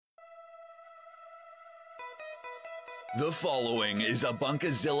The following is a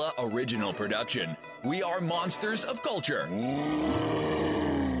Bunkazilla original production. We are monsters of culture.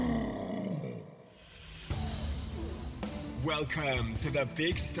 Welcome to the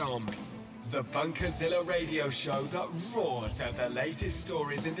Big Stomp, the Bunkazilla radio show that roars at the latest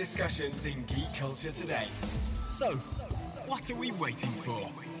stories and discussions in geek culture today. So, what are we waiting for?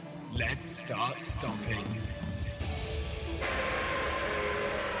 Let's start stomping.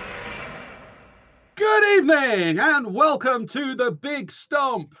 Good evening and welcome to the Big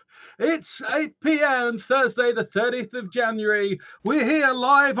Stomp. It's 8 p.m. Thursday the 30th of January. We're here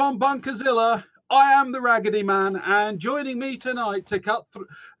live on Bunkazilla. I am the Raggedy Man, and joining me tonight to cut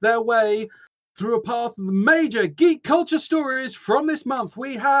their way through a path of major geek culture stories from this month,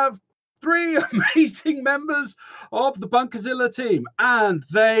 we have three amazing members of the Bunkazilla team, and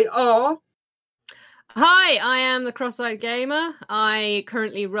they are... Hi, I am the Cross-Eyed Gamer. I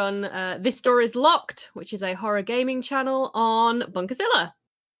currently run This Door Is Locked, which is a horror gaming channel on Bunkazilla.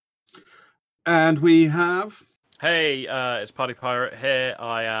 And we have... Hey, it's Party Pirate here.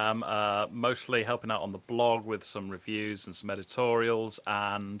 I am mostly helping out on the blog with some reviews and some editorials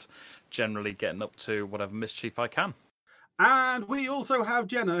and generally getting up to whatever mischief I can. And we also have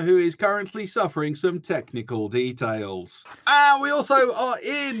Jenna, who is currently suffering some technical details. And we also are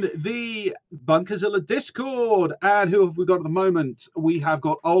in the Bunkazilla Discord. And who have we got at the moment? We have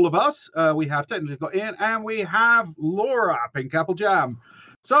got all of us. We have technically got Ian, and we have Laura, Pink Apple Jam.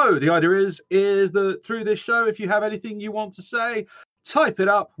 So the idea is that through this show, if you have anything you want to say, type it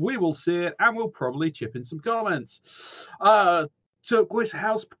up. We will see it, and we'll probably chip in some comments. So, quick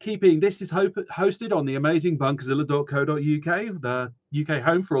housekeeping. This is hosted on the amazing bunkazilla.co.uk, the UK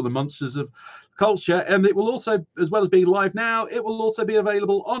home for all the monsters of culture. And it will also, as well as being live now, it will also be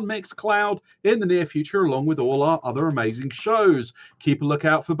available on Mixcloud in the near future, along with all our other amazing shows. Keep a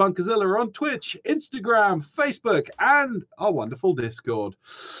lookout for Bunkazilla on Twitch, Instagram, Facebook, and our wonderful Discord.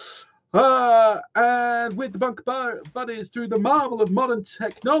 And with the Bunk Buddies through the marvel of modern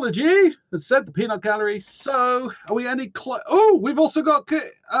technology, as said the Peanut Gallery. So, are we any oh, we've also got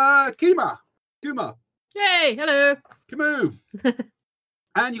Kuma. Hey, hello. Kamu.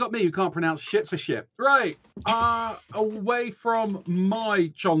 And you got me, who can't pronounce shit for shit. Right. Away from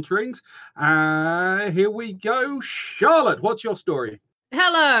my chaunterings. Here we go. Charlotte, what's your story?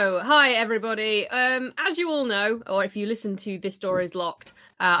 Hello. Hi, everybody. As you all know, or if you listen to This Door Is Locked,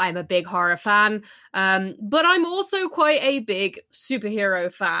 I'm a big horror fan, but I'm also quite a big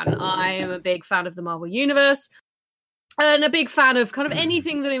superhero fan. I am a big fan of the Marvel Universe and a big fan of kind of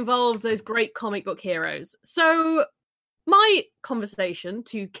anything that involves those great comic book heroes. So my conversation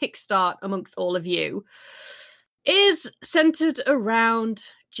to kickstart amongst all of you is centered around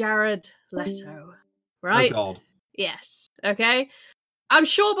Jared Leto, right? Oh, God. Yes. Okay. I'm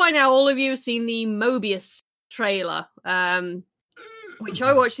sure by now all of you have seen the Mobius trailer, which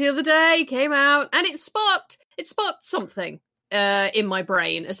I watched the other day, came out, and it sparked something in my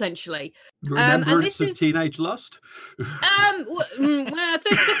brain, essentially. Remembrance of teenage lust? 30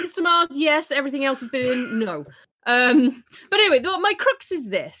 Seconds to Mars, yes. Everything else has been in, no. But anyway, my crux is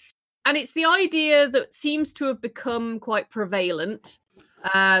this, and it's the idea that seems to have become quite prevalent,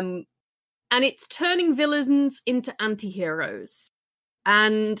 and it's turning villains into anti-heroes.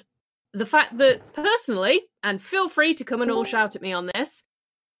 And the fact that, personally, and feel free to come and all shout at me on this,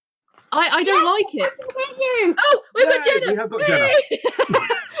 I don't like it. Oh, we've got Jenna! We have got Jenna.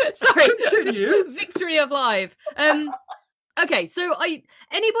 Sorry, Continue. Victory of live. Okay, so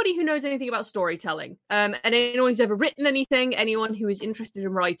anybody who knows anything about storytelling, and anyone who's ever written anything, anyone who is interested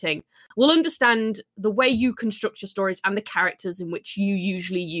in writing, will understand the way you construct your stories and the characters in which you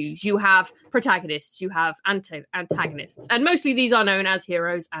usually use. You have protagonists, you have antagonists, and mostly these are known as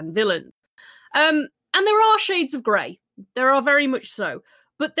heroes and villains. And there are shades of grey. There are very much so.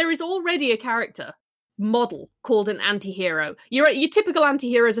 But there is already a character model called an anti-hero. Your typical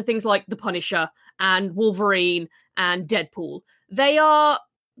anti-heroes are things like the Punisher and Wolverine and Deadpool. They are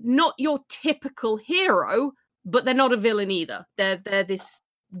not your typical hero, but they're not a villain either. They're this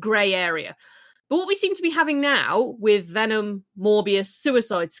grey area. But what we seem to be having now with Venom, Morbius,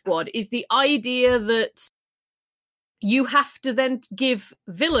 Suicide Squad is the idea that you have to then give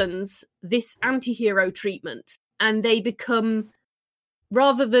villains this anti-hero treatment, and they become,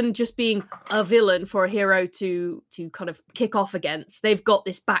 rather than just being a villain for a hero to kind of kick off against, they've got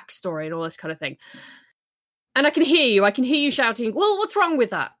this backstory and all this kind of thing. And I can hear you shouting, well, what's wrong with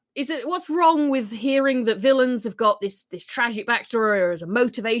that? What's wrong with hearing that villains have got this tragic backstory or as a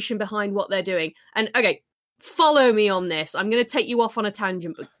motivation behind what they're doing? And okay, follow me on this. I'm going to take you off on a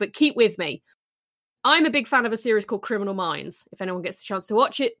tangent, but keep with me. I'm a big fan of a series called Criminal Minds. If anyone gets the chance to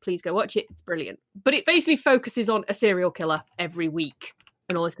watch it, please go watch it. It's brilliant. But it basically focuses on a serial killer every week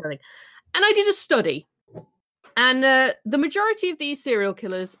and all this kind of thing. And I did a study. And the majority of these serial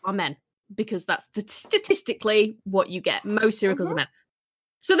killers are men, because that's statistically what you get. Most serial killers are men.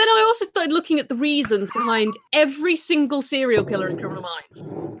 So then I also started looking at the reasons behind every single serial killer in Criminal Minds.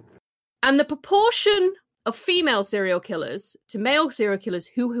 And the proportion of female serial killers to male serial killers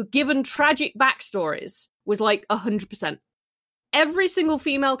who were given tragic backstories was like 100%. Every single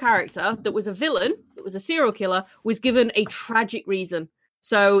female character that was a villain, that was a serial killer, was given a tragic reason.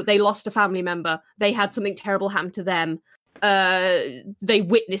 So they lost a family member, they had something terrible happen to them, they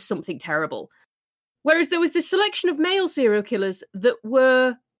witnessed something terrible. Whereas there was this selection of male serial killers that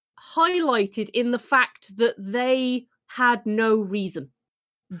were highlighted in the fact that they had no reason.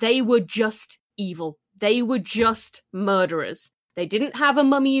 They were just evil. They were just murderers. They didn't have a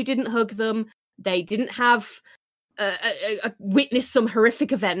mummy who didn't hug them. They didn't have witness some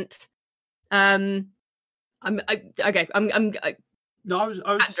horrific event. No, I was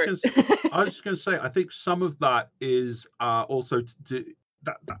just going to say, I think some of that is also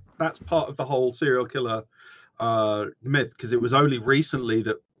that's part of the whole serial killer myth, because it was only recently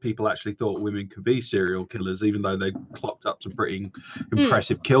that people actually thought women could be serial killers, even though they clocked up some pretty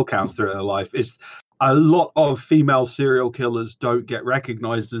impressive kill counts through their life. It's a lot of female serial killers don't get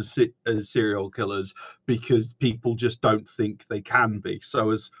recognized as serial killers because people just don't think they can be. So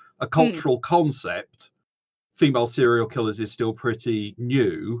as a cultural concept, female serial killers is still pretty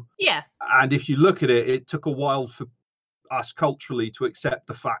new. Yeah. And if you look at it, it took a while for us culturally to accept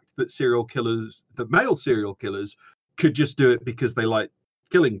the fact that male serial killers could just do it because they like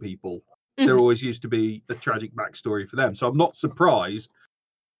killing people. There always used to be a tragic backstory for them. So I'm not surprised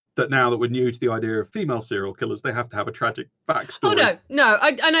that now that we're new to the idea of female serial killers, they have to have a tragic backstory. Oh, no.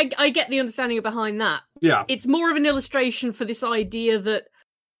 I get the understanding behind that. Yeah. It's more of an illustration for this idea that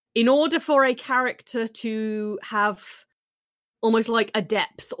in order for a character to have almost like a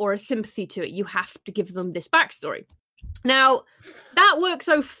depth or a sympathy to it, you have to give them this backstory. Now, that works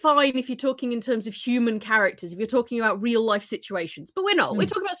so fine if you're talking in terms of human characters, if you're talking about real life situations. But we're not. We're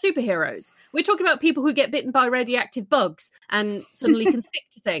talking about superheroes. We're talking about people who get bitten by radioactive bugs and suddenly can stick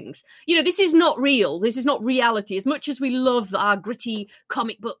to things. You know, this is not real. This is not reality. As much as we love our gritty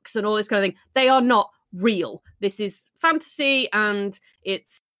comic books and all this kind of thing, they are not real. This is fantasy, and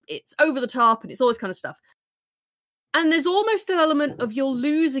it's over the top, and it's all this kind of stuff. And there's almost an element of you're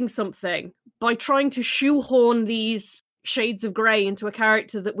losing something by trying to shoehorn these shades of grey into a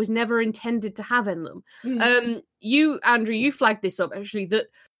character that was never intended to have in them. You, Andrew, you flagged this up, actually, that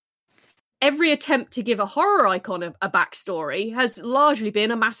every attempt to give a horror icon a backstory has largely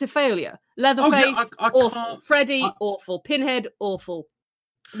been a massive failure. Leatherface, awful. Freddy, awful. Pinhead, awful.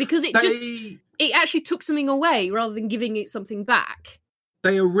 Because it actually took something away rather than giving it something back.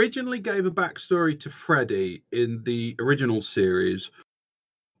 They originally gave a backstory to Freddy in the original series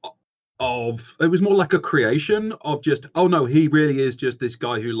it was more like a creation of just, oh no, he really is just this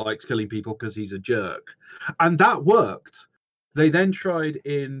guy who likes killing people because he's a jerk. And that worked. They then tried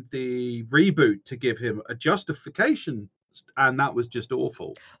in the reboot to give him a justification, and that was just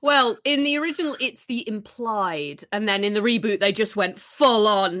awful. Well, in the original, it's the implied, and then in the reboot, they just went full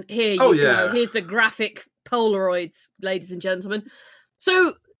on. Here you go. Here's the graphic Polaroids, ladies and gentlemen.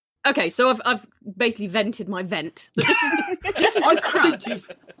 So, okay, so I've basically vented my vent, but this is the crux.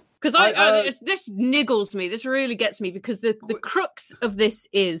 Because this niggles me. This really gets me, because the crux of this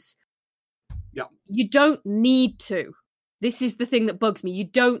is, you don't need to. This is the thing that bugs me. You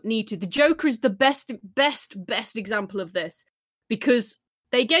don't need to. The Joker is the best example of this, because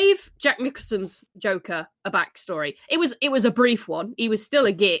they gave Jack Nicholson's Joker a backstory. It was a brief one. He was still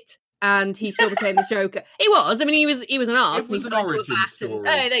a git, and he still became the Joker. He was. I mean, he was an arse. It was an origin story.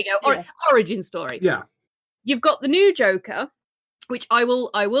 There you go. Origin story. Yeah. You've got the new Joker, which I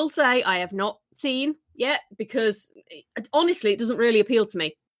will say I have not seen yet, because honestly, it doesn't really appeal to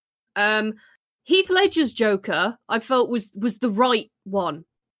me. Heath Ledger's Joker, I felt was the right one.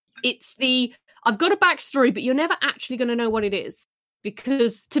 It's I've got a backstory, but you're never actually going to know what it is,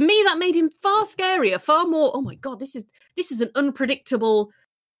 because to me that made him far scarier, far more. Oh my god, this is an unpredictable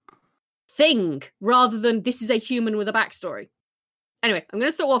thing, rather than this is a human with a backstory. Anyway, I'm going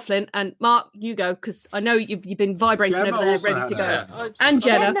to start waffling, and Mark, you go, because I know you've been vibrating Gemma over there, ready to go. Yeah. And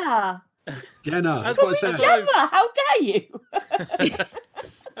Jenna. That's what I said. Gemma, how dare you?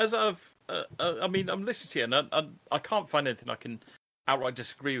 I mean, I'm listening to you, and I can't find anything I can outright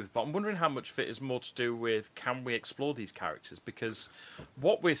disagree with, but I'm wondering how much of it is more to do with, can we explore these characters? Because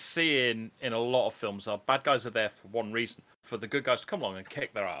what we're seeing in a lot of films are bad guys are there for one reason. for the good guys to come along and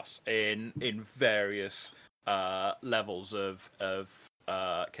kick their ass in various levels of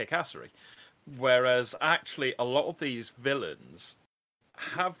kickassery. Whereas actually a lot of these villains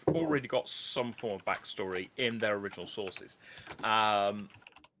have already got some form of backstory in their original sources.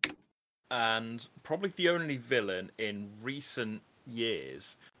 And probably the only villain in recent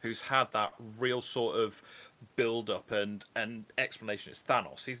years who's had that real sort of build-up and explanation is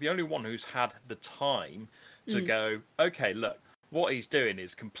Thanos. He's the only one who's had the time to go, okay, look, what he's doing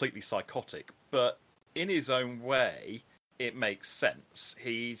is completely psychotic, but in his own way, it makes sense.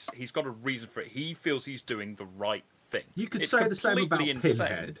 He's got a reason for it. He feels he's doing the right thing. You could It's say the same about completely insane.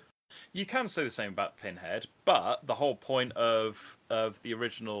 Pinhead. You can say the same about Pinhead, but the whole point of the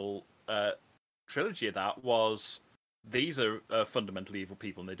original trilogy of that was these are fundamentally evil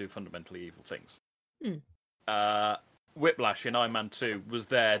people and they do fundamentally evil things. Whiplash in Iron Man 2 was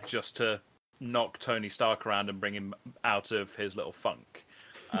there just to knock Tony Stark around and bring him out of his little funk.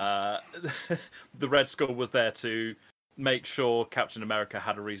 The Red Skull was there to make sure Captain America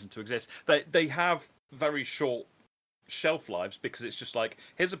had a reason to exist. They have very short shelf lives because it's just like,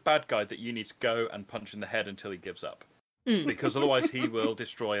 here's a bad guy that you need to go and punch in the head until he gives up. Because otherwise he will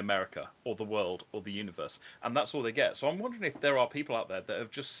destroy America or the world or the universe. And that's all they get. So I'm wondering if there are people out there that have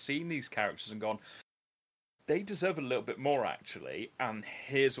just seen these characters and gone, they deserve a little bit more, actually, and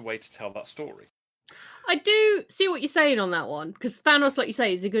here's a way to tell that story. I do see what you're saying on that one, because Thanos, like you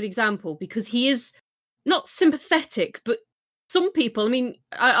say, is a good example, because he is not sympathetic, but some people, I mean,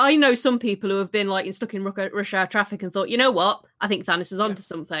 I know some people who have been like stuck in rush hour traffic and thought, you know what, I think Thanos is onto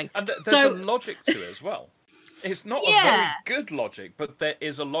something. And there's a logic to it as well. It's not a very good logic, but there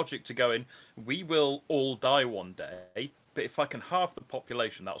is a logic to going, we will all die one day, but if I can halve the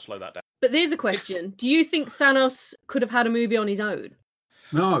population, that'll slow that down. But there's a question. Do you think Thanos could have had a movie on his own?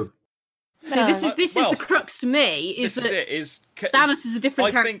 No. So this is the crux to me, is that Thanos is a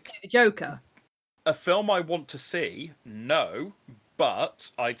different character to the Joker. A film I want to see, no, but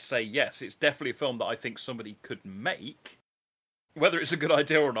I'd say yes. It's definitely a film that I think somebody could make. Whether it's a good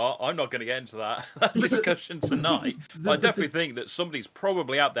idea or not, I'm not going to get into that discussion tonight. But I definitely think that somebody's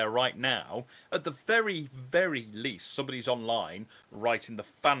probably out there right now, at the very, very least, somebody's online writing the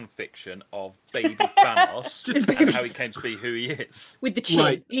fan fiction of Baby Thanos and how he came to be who he is. With the chin.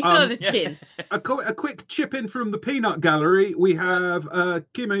 Right. He's got the chin. A quick chip in from the Peanut Gallery. We have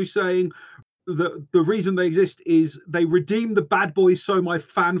Kimu saying the reason they exist is they redeem the bad boys so my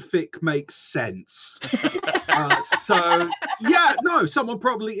fanfic makes sense. Someone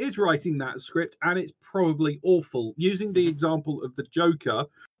probably is writing that script and it's probably awful. Using the example of the Joker,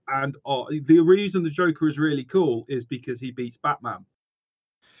 and the reason the Joker is really cool is because he beats Batman.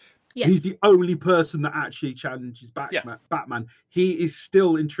 Yes. He's the only person that actually challenges Batman. He is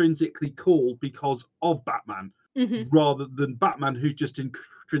still intrinsically cool because of Batman, rather than Batman, who's just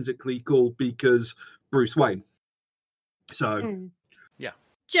intrinsically cool because Bruce Wayne. So,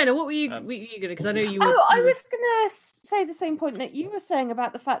 Jenna, what were you going to? Because I know you were. I was going to say the same point that you were saying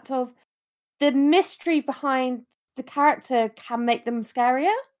about the fact of the mystery behind the character can make them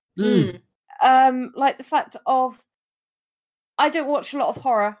scarier. Like the fact of, I don't watch a lot of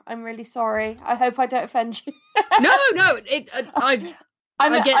horror. I'm really sorry. I hope I don't offend you. No. I get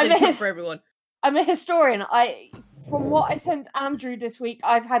that it's not for everyone. I'm a historian. From what I sent Andrew this week,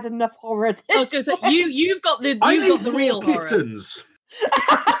 I've had enough horror. I was going to say you've got the real kittens.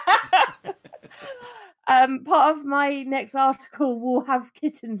 Part of my next article will have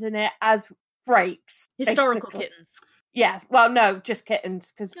kittens in it as breaks. Historical kittens. Yeah, well, no, just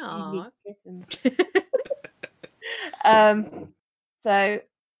kittens, because you need kittens.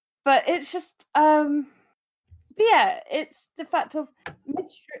 But it's just, it's the fact of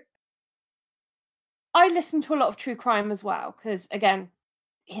mystery. I listen to a lot of true crime as well, because, again,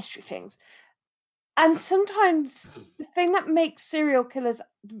 history things. And sometimes the thing that makes serial killers,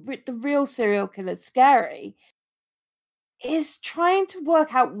 the real serial killers, scary is trying to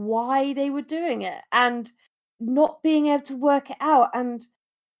work out why they were doing it and not being able to work it out. And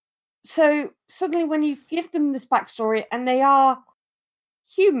so suddenly when you give them this backstory and they are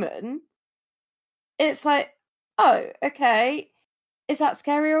human, it's like, oh, okay, is that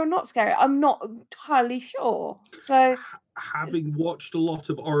scary or not scary? I'm not entirely sure. So, having watched a lot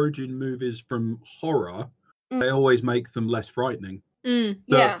of origin movies from horror, they always make them less frightening.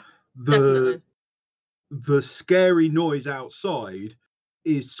 Definitely. The scary noise outside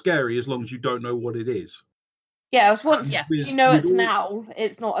is scary as long as you don't know what it is. Yeah, it was once you know it's an owl,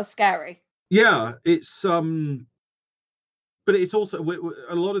 it's not as scary. Yeah, it's but it's also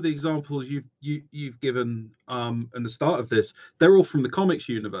a lot of the examples you've given in the start of this, they're all from the comics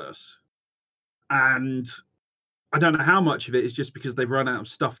universe, and I don't know how much of it is just because they've run out of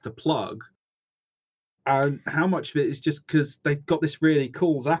stuff to plug, and how much of it is just because they've got this really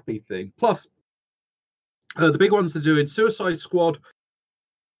cool zappy thing. Plus, the big ones they're doing, Suicide Squad,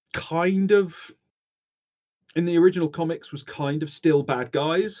 kind of, in the original comics, was kind of still bad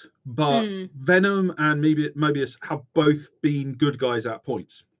guys, but Venom and Mobius have both been good guys at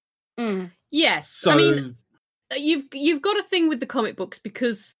points. Yes, So, I mean, you've got a thing with the comic books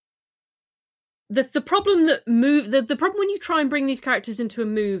because the problem that the problem when you try and bring these characters into a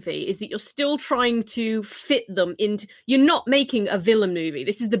movie is that you're still trying to fit them into. You're not making a villain movie.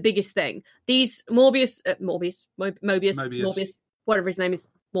 This is the biggest thing. These Mobius, whatever his name is,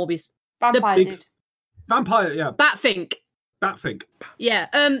 Morbius, Vampire dude. Vampire, yeah. Batfink. Yeah,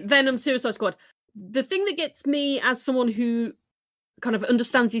 Venom, Suicide Squad. The thing that gets me as someone who kind of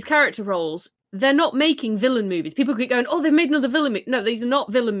understands these character roles, they're not making villain movies. People keep going, oh, they've made another villain movie. No, these are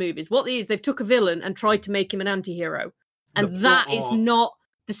not villain movies. What it is, they've took a villain and tried to make him an anti-hero. And that is not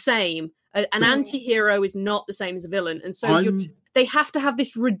the same. An anti-hero is not the same as a villain. And so they have to have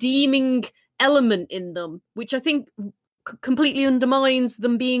this redeeming element in them, which I think completely undermines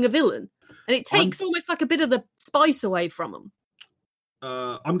them being a villain. And it takes almost like a bit of the spice away from them.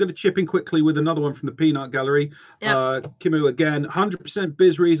 I'm going to chip in quickly with another one from the Peanut Gallery. Kimu again, 100%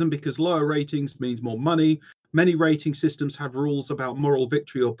 biz reason because lower ratings means more money. Many rating systems have rules about moral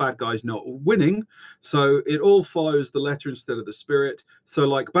victory or bad guys not winning. So it all follows the letter instead of the spirit. So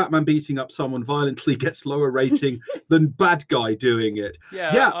like Batman beating up someone violently gets lower rating than bad guy doing it.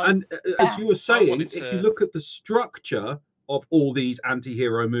 As you were saying, if you look at the structure of all these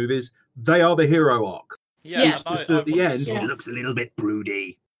anti-hero movies, they are the hero arc. It's just at the end, it looks a little bit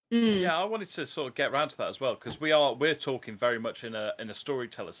broody. Yeah, I wanted to sort of get around to that as well because we're talking very much in a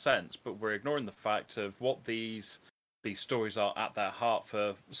storyteller sense, but we're ignoring the fact of what these stories are at their heart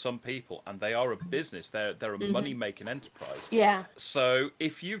for some people, and they are a business. They're a money making enterprise. Yeah. So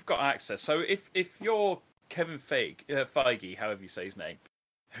if you've got access, so if you're Kevin Feige, however you say his name,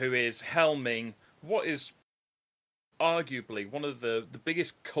 who is helming what is arguably one of the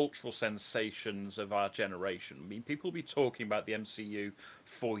biggest cultural sensations of our generation. I mean, people will be talking about the MCU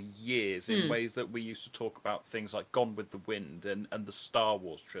for years in ways that we used to talk about things like Gone with the Wind and the Star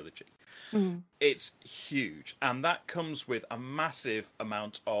Wars trilogy. It's huge, and that comes with a massive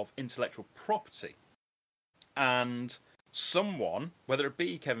amount of intellectual property. And someone, whether it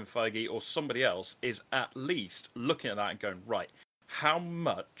be Kevin Feige or somebody else, is at least looking at that and going, right, how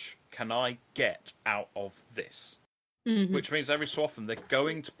much can I get out of this? Which means every so often they're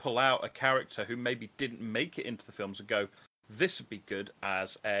going to pull out a character who maybe didn't make it into the films and go, this would be good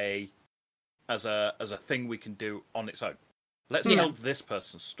as a thing we can do on its own. Let's tell this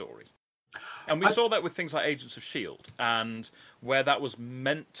person's story. And we saw that with things like Agents of S.H.I.E.L.D. and where that was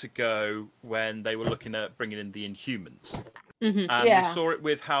meant to go when they were looking at bringing in the Inhumans. And we saw it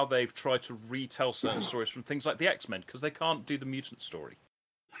with how they've tried to retell certain stories from things like the X-Men because they can't do the mutant story.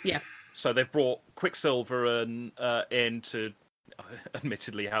 Yeah. So they've brought Quicksilver in to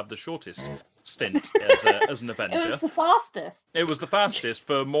admittedly have the shortest stint as an Avenger. It was the fastest. It was the fastest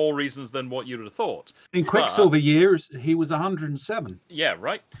for more reasons than what you would have thought. In Quicksilver years, he was 107. Yeah,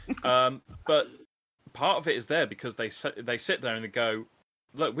 right. But part of it is there because they sit there and they go,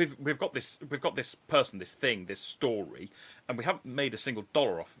 look, we've got this person, this thing, this story, and we haven't made a single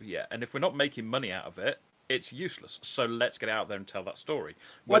dollar off of it yet. And if we're not making money out of it, it's useless. So let's get out there and tell that story.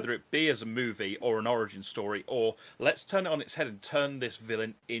 Whether it be as a movie or an origin story, or let's turn it on its head and turn this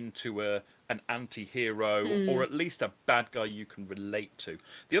villain into an anti-hero or at least a bad guy you can relate to.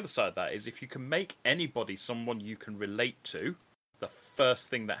 The other side of that is if you can make anybody someone you can relate to, the first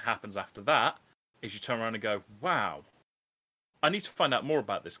thing that happens after that is you turn around and go, wow, I need to find out more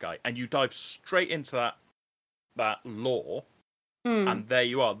about this guy. And you dive straight into that lore. And there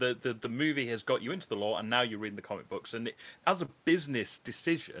you are. The movie has got you into the lore, and now you're reading the comic books. And as a business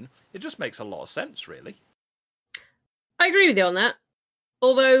decision, it just makes a lot of sense, really. I agree with you on that.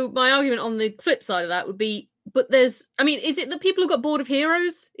 Although my argument on the flip side of that would be, but is it that people have got bored of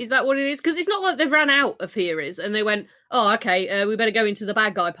heroes? Is that what it is? Because it's not like they've ran out of heroes and they went, oh, okay, we better go into the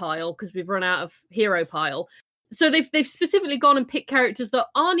bad guy pile because we've run out of hero pile. So they've specifically gone and picked characters that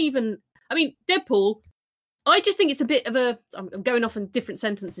aren't even. I mean, Deadpool. I just think it's a bit of I'm going off in different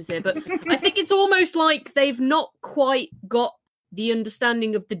sentences here, but I think it's almost like they've not quite got the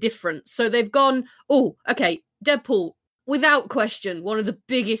understanding of the difference. So they've gone, oh, okay, Deadpool, without question, one of the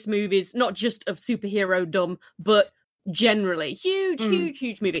biggest movies, not just of superhero-dom, but generally.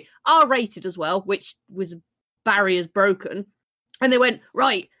 Huge movie. R-rated as well, which was barriers broken. And they went,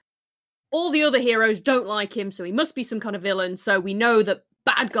 right, all the other heroes don't like him, so he must be some kind of villain, so we know that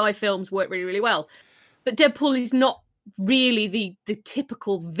bad guy films work really, really well. but Deadpool is not really the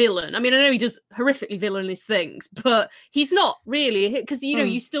typical villain. I mean, I know he does horrifically villainous things, but he's not really, because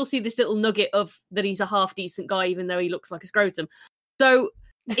you still see this little nugget of that he's a half decent guy, even though he looks like a scrotum. So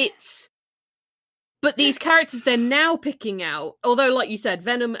it's, but these characters they're now picking out, although like you said,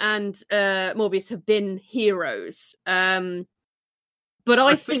 Venom and Morbius have been heroes. But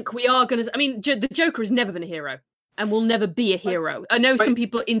I think we are going to. I mean, the Joker has never been a hero and will never be a hero. I know some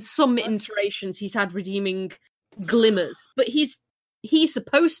people in some iterations he's had redeeming glimmers, but he's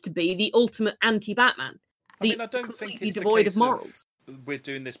supposed to be the ultimate anti-Batman. I don't think it's devoid of morals. We're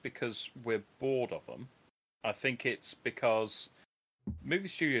doing this because we're bored of them. I think it's because movie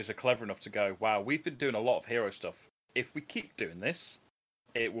studios are clever enough to go, wow, we've been doing a lot of hero stuff. If we keep doing this,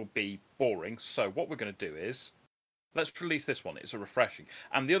 it will be boring. So what we're going to do is let's release this one. It's a refreshing.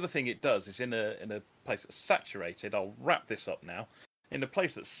 And the other thing it does is in a place that's saturated. I'll wrap this up now. In a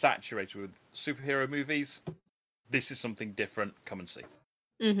place that's saturated with superhero movies, this is something different. Come and see.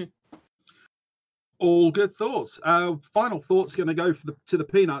 Mm-hmm. All good thoughts. Final thoughts going to go to the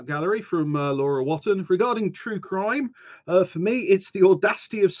Peanut Gallery from Laura Watton regarding true crime. For me, it's the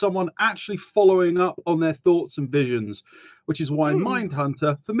audacity of someone actually following up on their thoughts and visions, which is why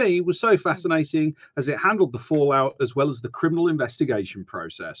Mindhunter, for me, was so fascinating as it handled the fallout as well as the criminal investigation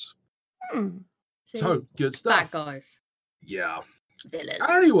process. So good stuff. Bad guys. Yeah. Villains.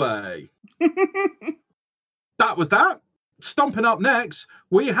 Anyway, that was that. Stomping up next,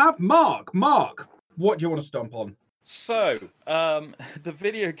 we have Mark. Mark, what do you want to stomp on? So, the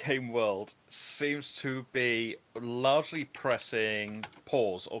video game world seems to be largely pressing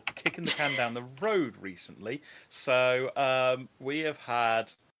pause or kicking the can down the road recently. So, we have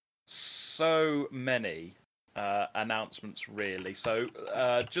had so many announcements, really. So,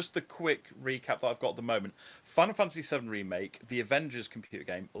 just the quick recap that I've got at the moment. Final Fantasy VII Remake, the Avengers computer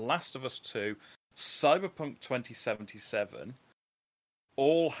game, Last of Us 2, Cyberpunk 2077,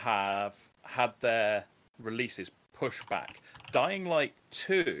 all have had their releases pushed back. Dying Light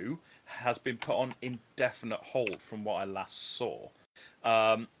 2 has been put on indefinite hold from what I last saw.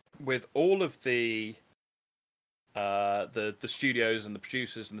 With all of the studios and the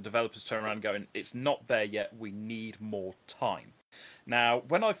producers and the developers turn around going, it's not there yet, we need more time. Now,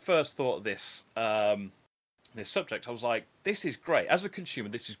 when I first thought of this subject, I was like, this is great. As a consumer,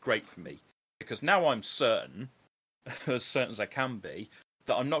 this is great for me. Because now I'm certain, as certain as I can be,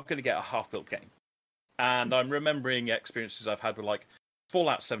 that I'm not going to get a half-built game. And I'm remembering experiences I've had with, like,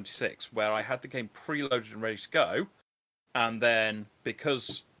 Fallout 76, where I had the game preloaded and ready to go, and then,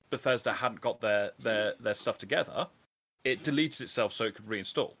 because Bethesda hadn't got their stuff together, it deleted itself so it could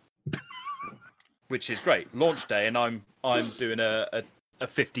reinstall. Which is great. Launch day, and I'm doing a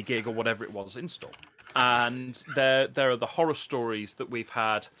 50 gig or whatever it was install. And there are the horror stories that we've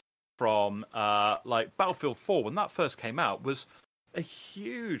had from like Battlefield 4 when that first came out was a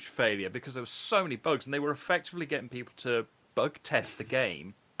huge failure because there were so many bugs and they were effectively getting people to bug test the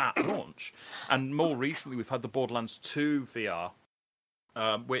game at launch. And more recently we've had the Borderlands 2 VR,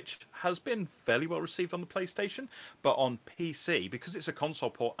 which has been fairly well received on the PlayStation, but on PC, because it's a console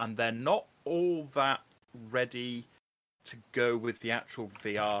port and they're not all that ready to go with the actual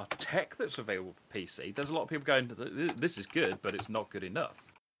VR tech that's available for PC, there's a lot of people going, this is good, but it's not good enough.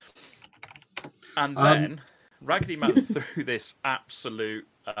 And then Raggedy Man threw this absolute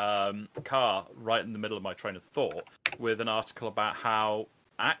car right in the middle of my train of thought with an article about how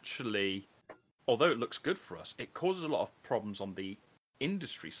actually, although it looks good for us, it causes a lot of problems on the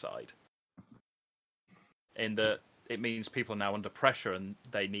industry side. In that it means people are now under pressure and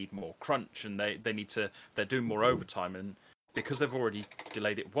they need more crunch and they're doing more overtime, and because they've already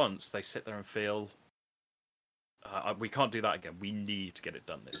delayed it once, they sit there and feel we can't do that again. We need to get it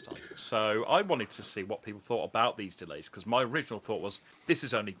done this time. So I wanted to see what people thought about these delays, because my original thought was, this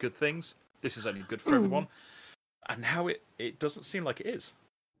is only good things. This is only good for everyone. And now it doesn't seem like it is.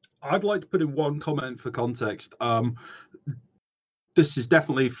 I'd like to put in one comment for context. This is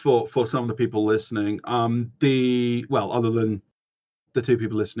definitely for some of the people listening. Other than the two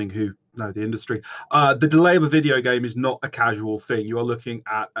people listening who know the industry, the delay of a video game is not a casual thing. You are looking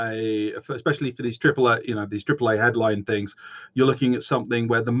at especially for these AAA headline things, you're looking at something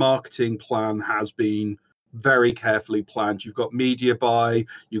where the marketing plan has been very carefully planned. You've got media buy,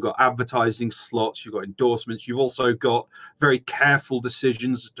 you've got advertising slots, you've got endorsements, you've also got very careful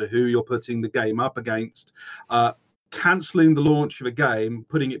decisions as to who you're putting the game up against. Cancelling the launch of a game,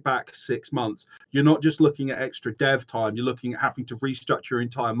 putting it back 6 months, you're not just looking at extra dev time, you're looking at having to restructure your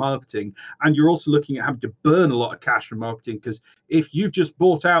entire marketing, and you're also looking at having to burn a lot of cash from marketing, because if you've just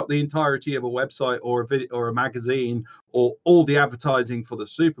bought out the entirety of a website or a video or a magazine or all the advertising for the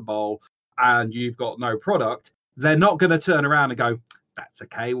Super Bowl, and you've got no product, they're not going to turn around and go, that's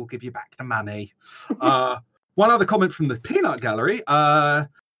okay, we'll give you back the money. One other comment from the Peanut Gallery.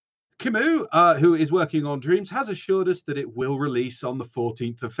 Kimu, who is working on Dreams, has assured us that it will release on the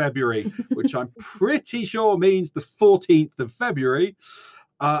 14th of February, which I'm pretty sure means the 14th of February.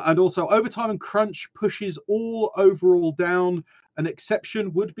 And also, Overtime and Crunch pushes all overall down. An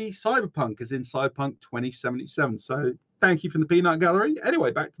exception would be Cyberpunk, as in Cyberpunk 2077. So thank you from the Peanut Gallery.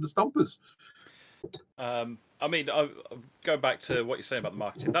 Anyway, back to the Stompers. I mean, going back to what you're saying about the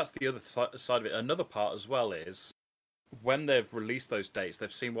marketing, that's the other side of it. Another part as well is when they've released those dates,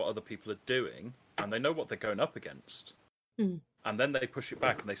 they've seen what other people are doing, and they know what they're going up against. And then they push it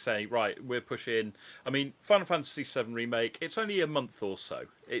back and they say, right, we're pushing... I mean, Final Fantasy VII Remake, it's only a month or so.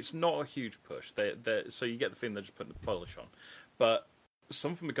 It's not a huge push. So you get the feeling they're just putting the polish on. But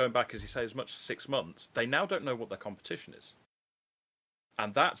some of them are going back, as you say, as much as 6 months. They now don't know what their competition is.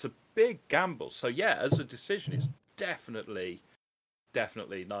 And that's a big gamble. So yeah, as a decision, it's definitely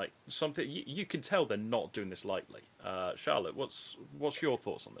like something you can tell they're not doing this lightly. Charlotte, what's your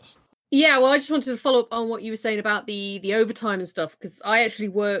thoughts on this? Yeah, well, I just wanted to follow up on what you were saying about the overtime and stuff, because I actually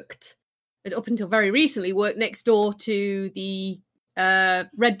worked, up until very recently, worked next door to the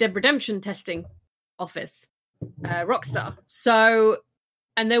Red Dead Redemption testing office, Rockstar. So,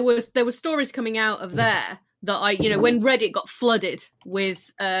 and there were stories coming out of there that when Reddit got flooded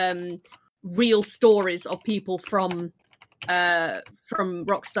with real stories of people from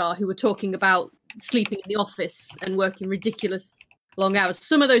Rockstar who were talking about sleeping in the office and working ridiculous long hours.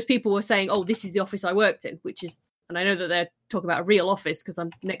 Some of those people were saying, "Oh, this is the office I worked in," and I know that they're talking about a real office because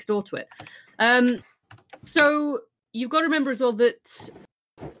I'm next door to it. So you've got to remember as well that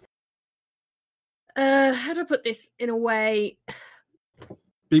how do I put this in a way?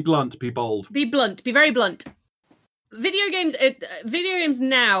 Be blunt, be bold. Be blunt, be very blunt. Video games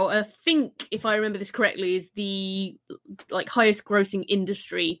now, I think, if I remember this correctly, is the highest grossing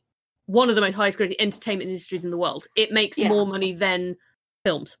industry, one of the most highest grossing entertainment industries in the world. It makes more money than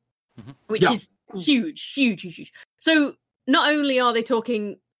films, which is huge. So not only are they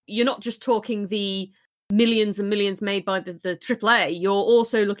talking, you're not just talking the millions and millions made by the AAA, you're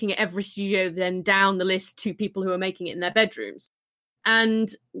also looking at every studio then down the list to people who are making it in their bedrooms.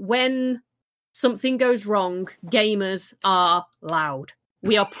 And when something goes wrong, gamers are loud.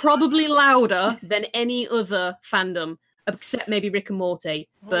 We are probably louder than any other fandom, except maybe Rick and Morty.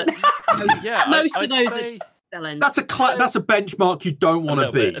 But most of those are villains. That's a benchmark you don't want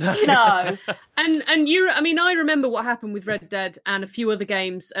to be. No. And I remember what happened with Red Dead and a few other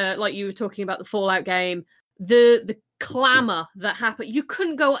games, like you were talking about the Fallout game. The clamour that happened. You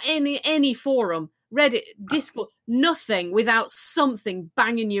couldn't go any forum, Reddit, Discord, nothing without something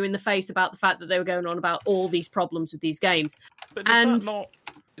banging you in the face about the fact that they were going on about all these problems with these games. But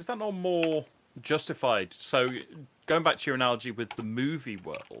is that not more justified? So going back to your analogy with the movie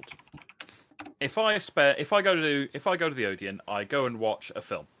world, if I go to the Odeon, I go and watch a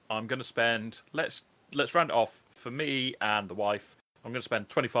film. I'm going to spend, let's round it off, for me and the wife, I'm going to spend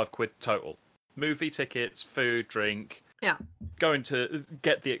 25 quid total. Movie tickets, food, drink. Yeah. Going to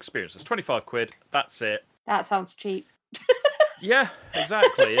get the experience. It's 25 quid. That's it. That sounds cheap. Yeah,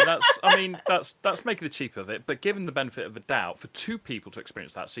 exactly. And that's making the cheap of it. But given the benefit of the doubt, for two people to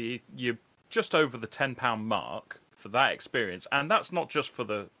experience that, so you're just over the £10 mark for that experience, and that's not just for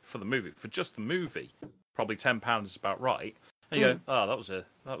the movie. For just the movie, probably £10 is about right. And you go, oh,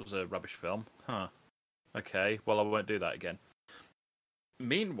 that was a rubbish film, huh? Okay, well I won't do that again.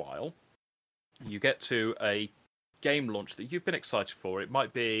 Meanwhile, you get to a game launch that you've been excited for. It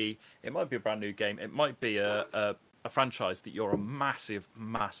might be a brand new game. It might be a franchise that you're a massive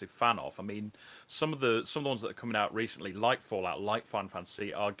fan of. I mean, some of the ones that are coming out recently, like Fallout, like Final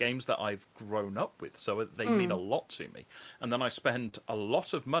Fantasy, are games that I've grown up with, so they mean a lot to me. And then I spend a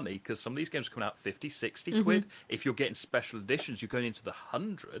lot of money because some of these games are coming out 50, 60 quid. If you're getting special editions, you're going into the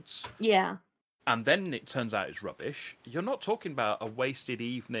hundreds. Yeah. And then it turns out it's rubbish. You're not talking about a wasted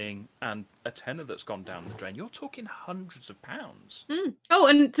evening and a tenner that's gone down the drain. You're talking hundreds of pounds. Oh,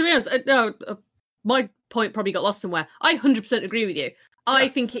 and to be honest, my point probably got lost somewhere. I 100% agree with you. Yeah. I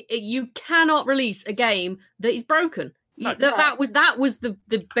think you cannot release a game that is broken. No, that was the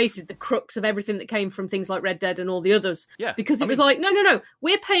basically the crux of everything that came from things like Red Dead and all the others. Yeah, because it was like, no,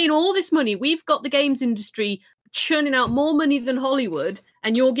 we're paying all this money. We've got the games industry churning out more money than Hollywood,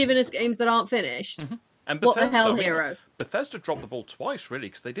 and you're giving us games that aren't finished. And what the hell, hero? Bethesda dropped the ball twice, really,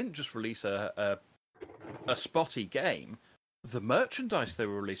 because they didn't just release a spotty game. The merchandise they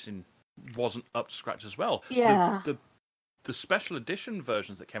were releasing wasn't up to scratch as well. Yeah. The special edition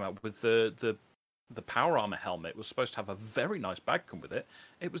versions that came out with the the power armor helmet was supposed to have a very nice bag come with it.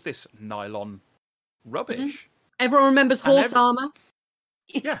 It was this nylon rubbish. Everyone remembers horse armor.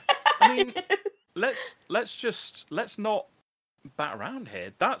 Yeah, I mean, let's not bat around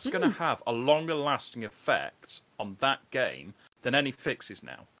here. That's going to have a longer lasting effect on that game than any fixes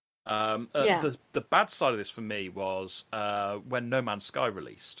now. The bad side of this for me was when No Man's Sky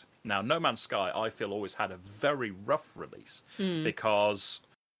released. Now, No Man's Sky, I feel, always had a very rough release because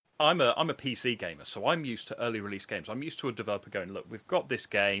I'm a PC gamer, so I'm used to early release games. I'm used to a developer going, look, we've got this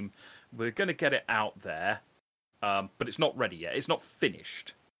game, we're going to get it out there, but it's not ready yet. It's not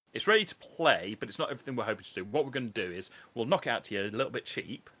finished. It's ready to play, but it's not everything we're hoping to do. What we're going to do is we'll knock it out to you a little bit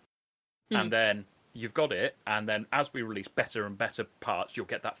cheap, and then you've got it, and then as we release better and better parts, you'll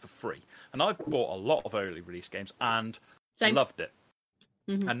get that for free. And I've bought a lot of early release games and loved it.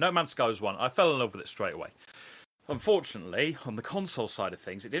 And No Man's Sky was one. I fell in love with it straight away. Unfortunately, on the console side of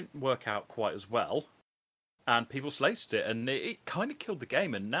things, it didn't work out quite as well, and people slated it, and it kind of killed the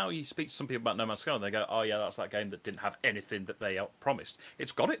game. And now you speak to some people about No Man's Sky, and they go, oh yeah, that's that game that didn't have anything that they promised.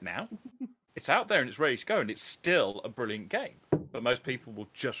 It's got it now. It's out there, and it's ready to go, and it's still a brilliant game. But most people will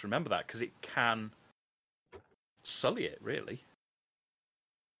just remember that, because it can sully it, really.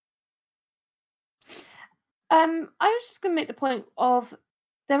 I was just going to make the point of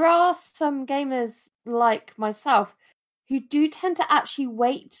there are some gamers like myself who do tend to actually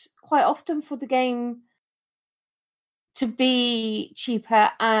wait quite often for the game to be cheaper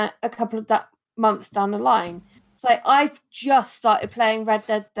a couple of months down the line. It's like I've just started playing Red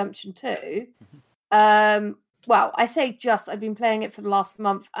Dead Redemption 2. Well, I say just, I've been playing it for the last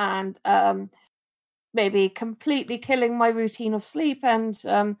month and maybe completely killing my routine of sleep and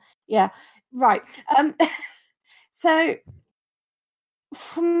so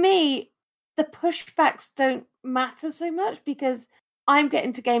for me, the pushbacks don't matter so much because I'm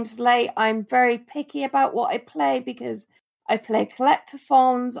getting to games late. I'm very picky about what I play because I play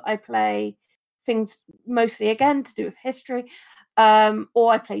collectathons. I play things mostly, again, to do with history.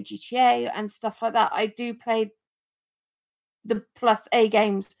 Or I play GTA and stuff like that. I do play the plus A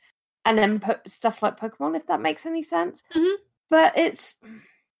games and then put stuff like Pokemon, if that makes any sense. Mm-hmm. But it's...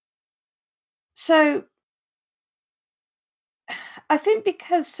 So... I think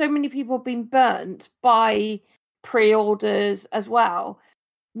because so many people have been burnt by pre-orders as well,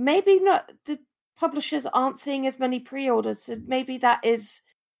 maybe not the publishers aren't seeing as many pre-orders, so maybe that is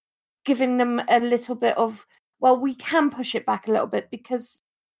giving them a little bit of, well, we can push it back a little bit because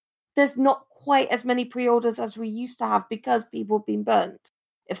there's not quite as many pre-orders as we used to have because people have been burnt,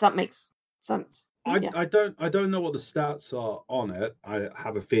 if that makes sense. I don't know what the stats are on it. I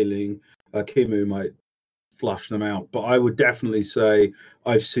have a feeling Kimu might flush them out, but I would definitely say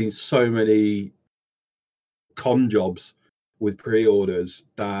I've seen so many con jobs with pre-orders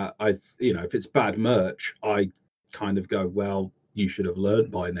that if it's bad merch, I kind of go, well, you should have learned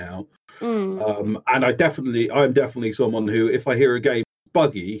by now. And I'm definitely someone who, if I hear a game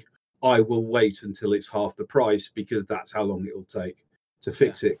buggy, I will wait until it's half the price because that's how long it will take to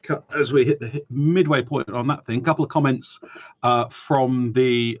fix it. As we hit the midway point on that thing, a couple of comments from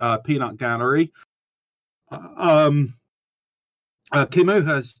the Peanut Gallery. Kimu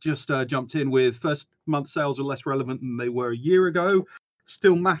has just jumped in with first month sales are less relevant than they were a year ago.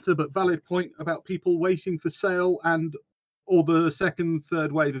 Still matter, but valid point about people waiting for sale or the second,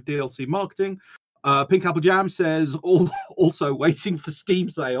 third wave of DLC marketing. Pink Apple Jam says also waiting for Steam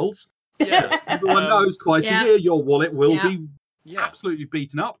sales. Yeah, everyone knows twice a year your wallet will be absolutely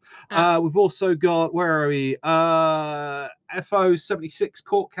beaten up. We've also got, where are we? FO76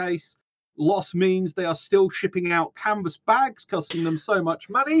 court case. Loss means they are still shipping out canvas bags, costing them so much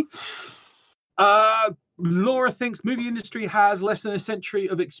money. Laura thinks movie industry has less than a century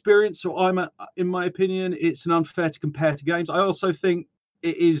of experience, so in my opinion, it's unfair to compare to games. I also think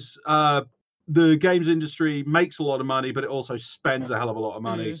it is the games industry makes a lot of money, but it also spends a hell of a lot of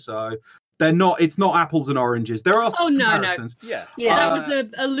money. So it's not apples and oranges. There are comparisons. Yeah. That was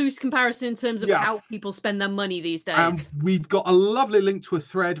a loose comparison in terms of how people spend their money these days. We've got a lovely link to a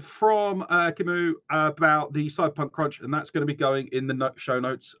thread from Kimu about the Cyberpunk crunch, and that's going to be going in the show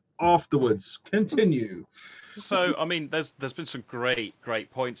notes afterwards. Continue. So, I mean, there's been some great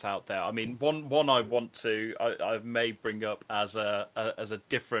points out there. I mean, one I want to I may bring up as a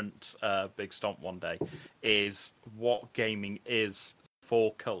different big stomp one day is what gaming is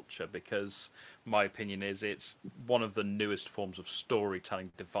for culture, because my opinion is it's one of the newest forms of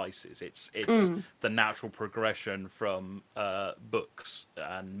storytelling devices. It's the natural progression from books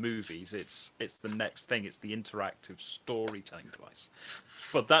and movies. It's the next thing. It's the interactive storytelling device.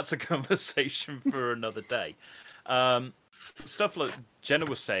 But that's a conversation for another day. stuff like Jenna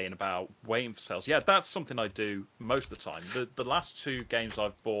was saying about waiting for sales, yeah, that's something I do most of the time. The last 2 games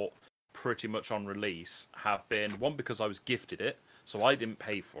I've bought pretty much on release have been, one because I was gifted it, so I didn't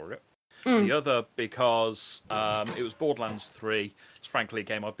pay for it. The other because it was Borderlands 3. It's frankly a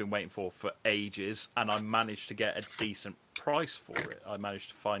game I've been waiting for ages, and I managed to get a decent price for it. I managed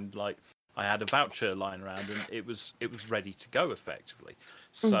to find, like, I had a voucher lying around, and it was ready to go effectively.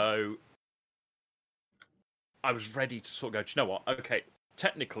 So I was ready to sort of go, do you know what? Okay,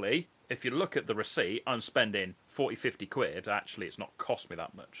 technically, if you look at the receipt, I'm spending 40, 50 quid. Actually, it's not cost me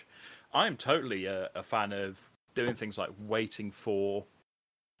that much. I'm totally a fan of doing things like waiting for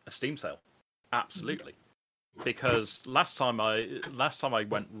a Steam sale. Absolutely. Because last time I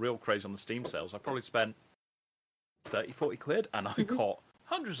went real crazy on the Steam sales, I probably spent 30, 40 quid, and I got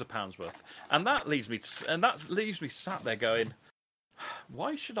hundreds of pounds worth. And that leaves me sat there going,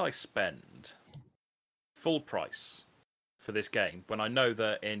 why should I spend full price for this game when I know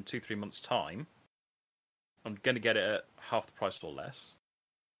that in 2-3 months' time I'm going to get it at half the price or less?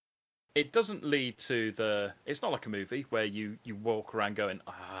 It doesn't lead to it's not like a movie where you walk around going,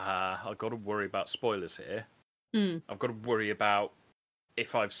 I've got to worry about spoilers here. I've got to worry about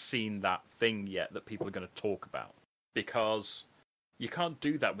if I've seen that thing yet that people are going to talk about. Because you can't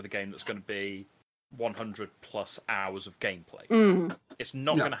do that with a game that's going to be 100 plus hours of gameplay. It's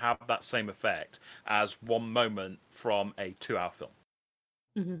not going to have that same effect as one moment from a 2-hour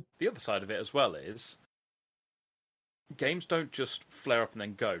film. The other side of it as well is games don't just flare up and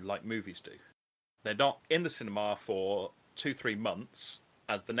then go like movies do. They're not in the cinema for 2-3 months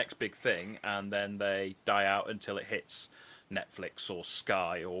as the next big thing, and then they die out until it hits Netflix or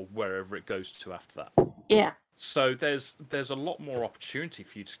Sky or wherever it goes to after that. Yeah. So there's a lot more opportunity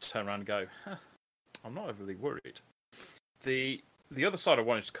for you to turn around and go, I'm not overly worried. The other side I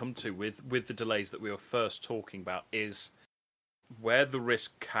wanted to come to with the delays that we were first talking about is where the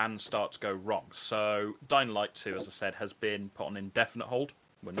risk can start to go wrong. So Dying Light 2, as I said, has been put on indefinite hold.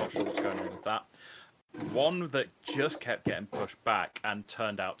 We're not sure what's going on with that. One that just kept getting pushed back and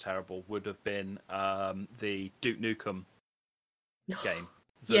turned out terrible would have been the Duke Nukem game.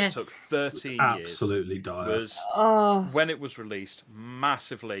 That took 13 years. Absolutely dire. Was, when it was released,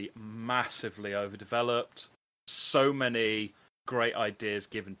 massively, massively overdeveloped. So many great ideas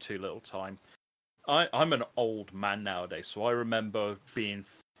given too little time. I'm an old man nowadays, so I remember being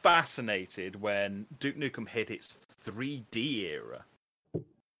fascinated when Duke Nukem hit its 3D era.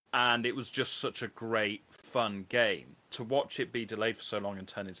 And it was just such a great, fun game. To watch it be delayed for so long and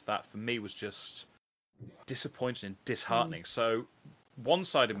turn into that, for me, was just disappointing and disheartening. So one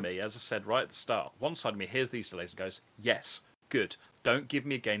side of me, as I said right at the start, one side of me hears these delays and goes, yes, good. Don't give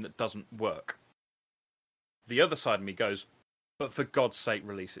me a game that doesn't work. The other side of me goes, but for God's sake,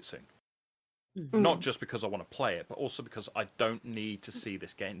 release it soon. Not just because I want to play it, but also because I don't need to see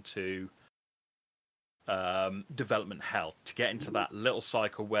this get into development hell, to get into that little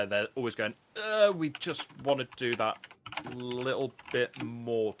cycle where they're always going, we just want to do that little bit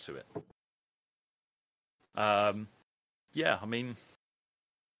more to it. Yeah, I mean,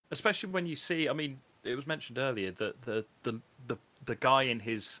 especially when you see, I mean, it was mentioned earlier that the guy in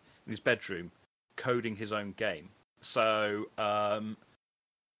his bedroom coding his own game. So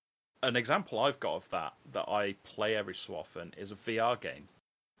an example I've got of that I play every so often is a VR game.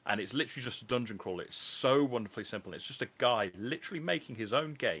 And it's literally just a dungeon crawler. It's so wonderfully simple. It's just a guy literally making his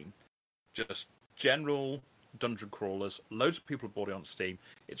own game. Just general dungeon crawlers. Loads of people have bought it on Steam.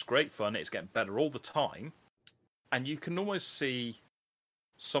 It's great fun. It's getting better all the time. And you can almost see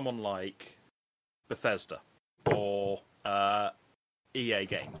someone like Bethesda or EA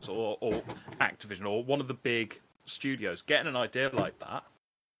Games or Activision or one of the big studios getting an idea like that,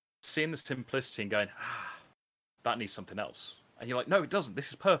 seeing the simplicity and going, that needs something else. And you're like, no, it doesn't. This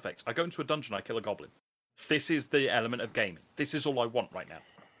is perfect. I go into a dungeon, I kill a goblin. This is the element of gaming. This is all I want right now.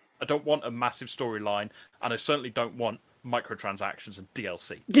 I don't want a massive storyline, and I certainly don't want microtransactions and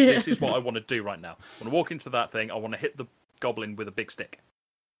DLC. This is what I want to do right now. When I walk into that thing, I want to hit the goblin with a big stick.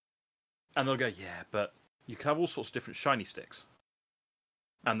 And they'll go, yeah, but you can have all sorts of different shiny sticks.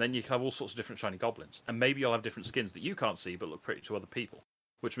 And then you can have all sorts of different shiny goblins. And maybe you'll have different skins that you can't see but look pretty to other people.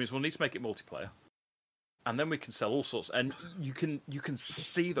 Which means we'll need to make it multiplayer. And then we can sell all sorts. And you can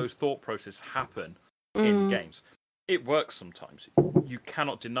see those thought processes happen in games. It works sometimes. You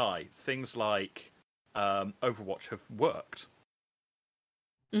cannot deny things like Overwatch have worked.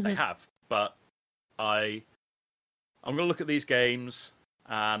 They have. But I'm going to look at these games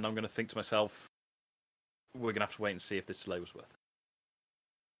and I'm going to think to myself, we're going to have to wait and see if this delay was worth it.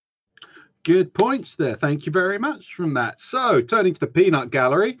 Good points there. Thank you very much from that. So, turning to the peanut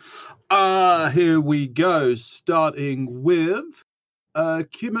gallery, here we go. Starting with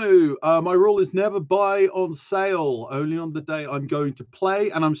Kimu. My rule is never buy on sale, only on the day I'm going to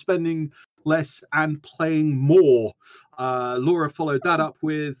play, and I'm spending less and playing more. Laura followed that up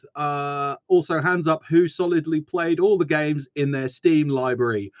with also hands up who solidly played all the games in their Steam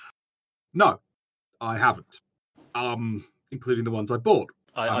library. No, I haven't, including the ones I bought.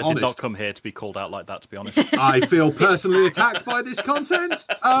 I did not come here to be called out like that, to be honest. I feel personally attacked by this content,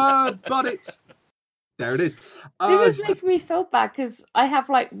 but there it is. This is making me feel bad because I have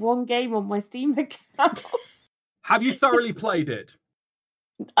like one game on my Steam account. Have you thoroughly played it?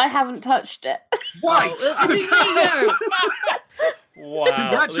 I haven't touched it. Right. Wow.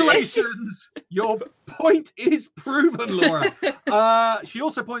 Congratulations. Your point is proven, Laura. She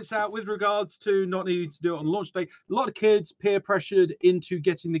also points out, with regards to not needing to do it on launch day, a lot of kids peer pressured into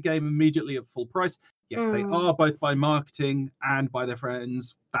getting the game immediately at full price. Yes, they are, both by marketing and by their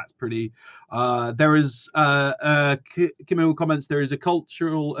friends. That's pretty. There is, Kim comments, there is a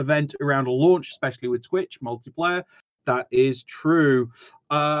cultural event around a launch, especially with Twitch multiplayer. That is true.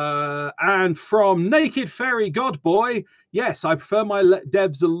 And from Naked Fairy Godboy, yes, I prefer my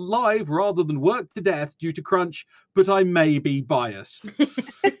devs alive rather than work to death due to crunch, but I may be biased.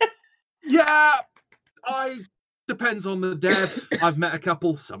 Yeah, depends on the dev. I've met a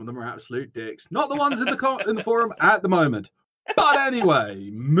couple. Some of them are absolute dicks. Not the ones in the forum at the moment. But anyway,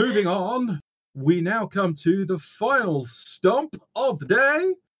 moving on. We now come to the final stomp of the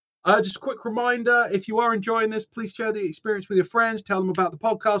day. Just a quick reminder, if you are enjoying this, please share the experience with your friends. Tell them about the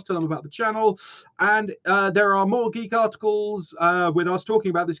podcast, tell them about the channel. And there are more geek articles with us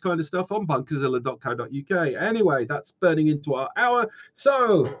talking about this kind of stuff on bunkerzilla.co.uk. Anyway, that's burning into our hour.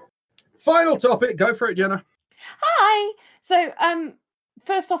 So, final topic. Go for it, Jenna. Hi. So,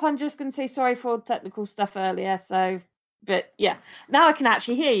 first off, I'm just going to say sorry for all the technical stuff earlier. But yeah, now I can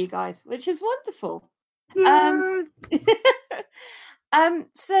actually hear you guys, which is wonderful.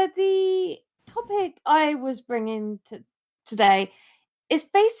 So the topic I was bringing today is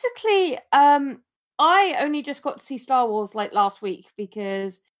basically, I only just got to see Star Wars like last week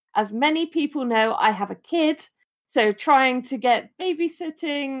because, as many people know, I have a kid. So trying to get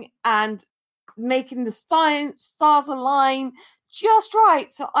babysitting and making the stars align just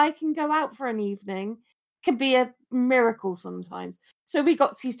right so I can go out for an evening can be a miracle sometimes. So we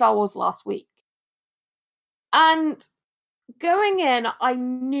got to see Star Wars last week. And going in, I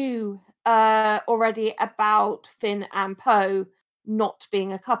knew already about Finn and Poe not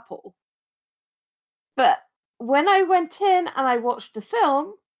being a couple. But when I went in and I watched the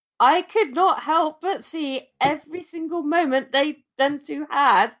film, I could not help but see every single moment them two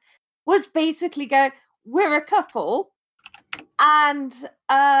had was basically going, we're a couple. And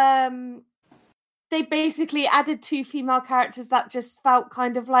they basically added two female characters that just felt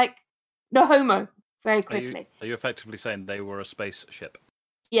kind of like no homo. Very quickly. Are you effectively saying they were a spaceship?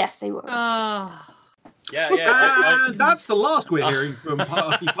 Yes, they were. Yeah. That's the last we're hearing from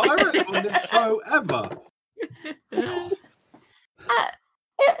Party Pirate on this show ever.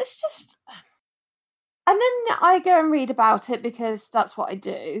 It's just... And then I go and read about it because that's what I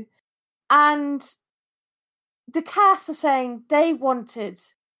do. And the cast are saying they wanted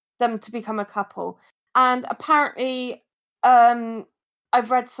them to become a couple. And apparently... I've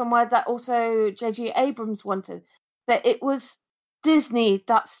read somewhere that also J.J. Abrams wanted, but it was Disney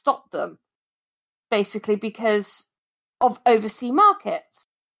that stopped them, basically because of overseas markets.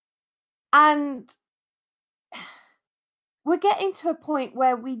 And we're getting to a point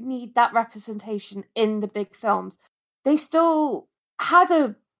where we need that representation in the big films. They still had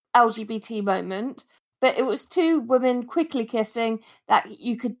a LGBT moment, but it was two women quickly kissing that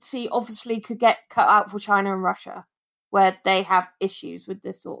you could see obviously could get cut out for China and Russia, where they have issues with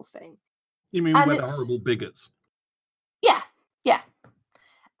this sort of thing. You mean where the horrible bigots? Yeah.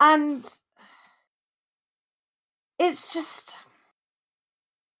 And it's just...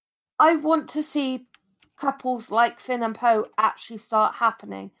 I want to see couples like Finn and Poe actually start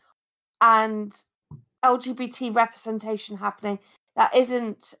happening, and LGBT representation happening that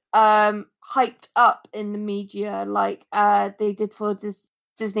isn't hyped up in the media like they did for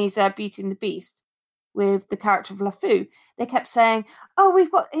Disney's Beauty and the Beast. With the character of LeFou, they kept saying, "Oh,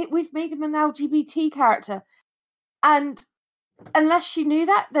 we've made him an LGBT character," and unless you knew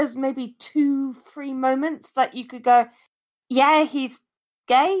that, there's maybe 2-3 moments that you could go, "Yeah, he's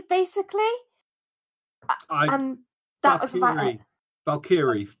gay," basically. And that was about it.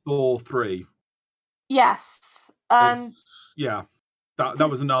 Valkyrie, Thor 3. Yes, and that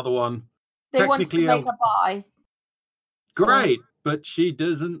was another one. They wanted to make a bi. Great. but she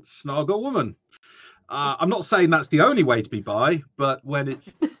doesn't snog a woman. I'm not saying that's the only way to be bi, but when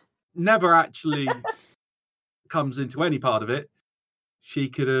it's never actually comes into any part of it, she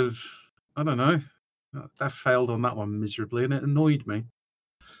could have, I don't know, that failed on that one miserably, and it annoyed me.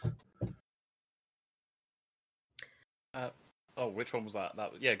 Which one was that?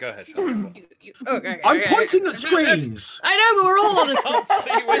 Yeah, go ahead, Sean. Okay, I'm pointing at screens. I know, but we're all on a I can't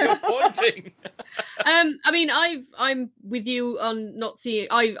see where you're pointing. I mean, I'm with you on not seeing.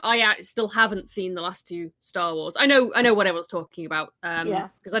 I still haven't seen the last two Star Wars. I know what everyone's talking about.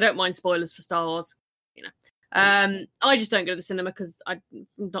 Because I don't mind spoilers for Star Wars. You know, I just don't go to the cinema because I'm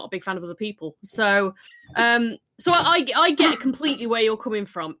not a big fan of other people. So I get completely where you're coming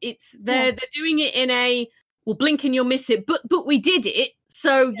from. It's they're doing it in a well, blink and you'll miss it, but we did it,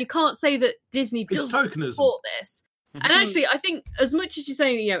 so you can't say that Disney doesn't support this. And actually, I think as much as you're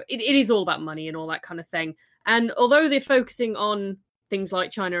saying, it is all about money and all that kind of thing. And although they're focusing on things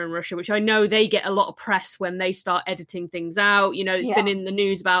like China and Russia, which I know they get a lot of press when they start editing things out. It's been in the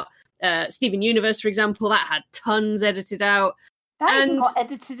news about Steven Universe, for example, that had tons edited out. That even got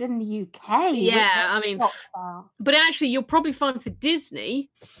edited in the UK. Yeah, I mean, but actually, you'll probably find for Disney,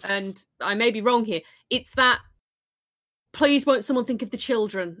 and I may be wrong here, it's that please won't someone think of the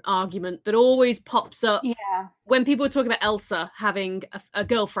children argument that always pops up when people are talking about Elsa having a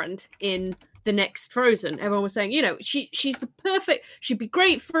girlfriend in the next Frozen. Everyone was saying, she's the perfect, she'd be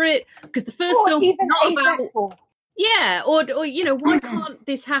great for it because the first film was not about... Yeah, or why can't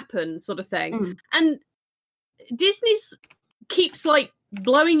this happen sort of thing. And Disney's keeps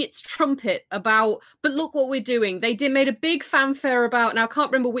blowing its trumpet about, but look what we're doing. They made a big fanfare about, now I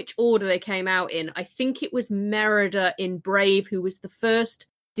can't remember which order they came out in. I think it was Merida in Brave, who was the first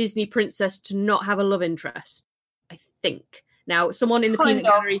Disney princess to not have a love interest, I think. Now, someone in the peanut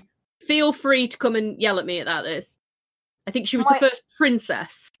gallery, feel free to come and yell at me at that. I think she was the first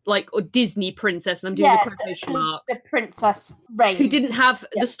princess, or Disney princess, and I'm doing the quotation marks. The princess reign. Who didn't have,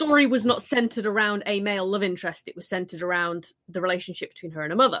 the story was not centered around a male love interest, it was centered around the relationship between her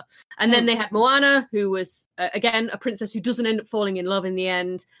and her mother. And then they had Moana, who was, again, a princess who doesn't end up falling in love in the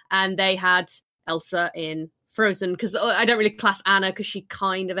end, and they had Elsa in Frozen, because I don't really class Anna, because she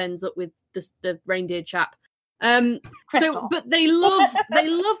kind of ends up with the reindeer chap. But they love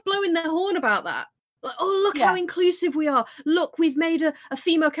blowing their horn about that. Look how inclusive we are. Look, we've made a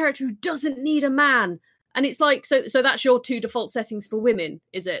female character who doesn't need a man. And it's so that's your two default settings for women,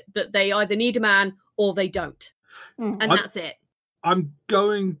 is it? That they either need a man or they don't. And that's it. I'm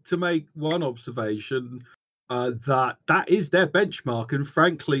going to make one observation that is their benchmark. And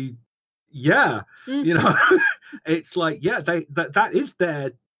frankly, it's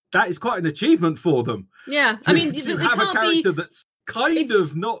that is quite an achievement for them. Yeah. I mean, to have a character that's kind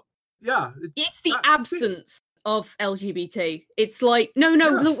of not... Yeah, it's the absence of LGBT. It's no,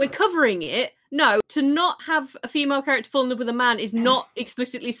 look, we're covering it. No, to not have a female character fall in love with a man is not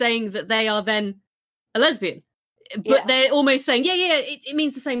explicitly saying that they are then a lesbian. But they're almost saying, it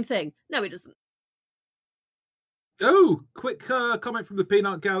means the same thing. No, it doesn't. Oh, quick comment from the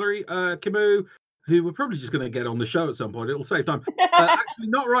Peanut Gallery. Kimu, who we're probably just going to get on the show at some point. It'll save time. Actually,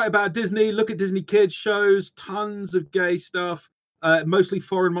 not right about Disney. Look at Disney Kids shows. Tons of gay stuff. Mostly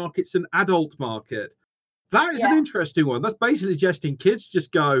foreign markets and adult market. That is an interesting one. That's basically suggesting kids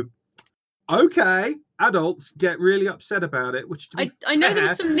just go, okay, adults get really upset about it. Which I know there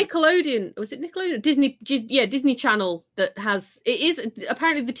was some Nickelodeon. Was it Nickelodeon? Disney Channel that has. It is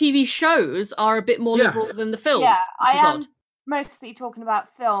apparently the TV shows are a bit more liberal than the films. Yeah, I am mostly talking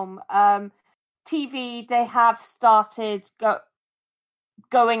about film. TV, they have started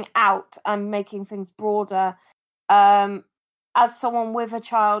going out and making things broader. As someone with a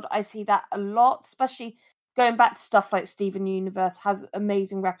child, I see that a lot, especially going back to stuff like Steven Universe has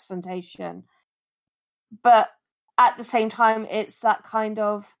amazing representation. But at the same time, it's that kind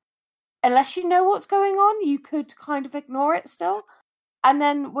of, unless you know what's going on, you could kind of ignore it still. And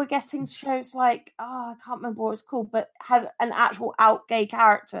then we're getting shows like, I can't remember what it's called, but has an actual out gay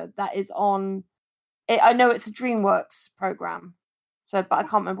character that is on, I know it's a DreamWorks program, but I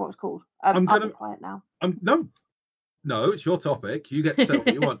can't remember what it's called. I'll be quiet now. No, it's your topic. You get to say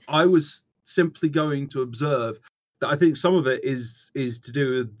what you want. I was simply going to observe that I think some of it is to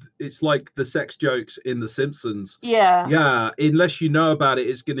do with, it's like the sex jokes in The Simpsons. Yeah. Yeah. Unless you know about it,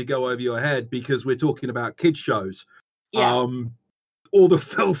 it's going to go over your head because we're talking about kids shows. Yeah. All the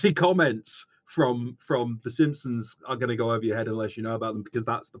filthy comments from The Simpsons are going to go over your head unless you know about them, because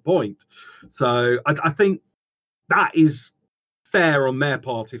that's the point. So I think that is fair on their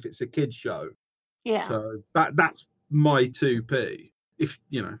part if it's a kids show. Yeah. So that's my 2p, if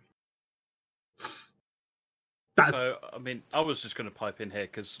you know. So, I mean, I was just going to pipe in here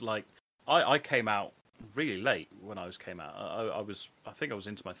because, like, I came out really late when I came out. I think I was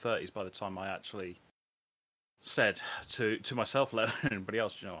into my 30s by the time I actually said to myself, let anybody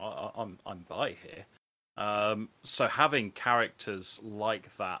else, I'm bi here. So having characters like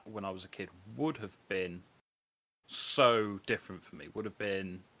that when I was a kid would have been so different for me. Would have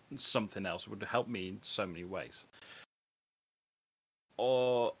been something else. Would have helped me in so many ways.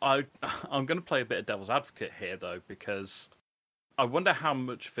 Or I'm going to play a bit of devil's advocate here, though, because I wonder how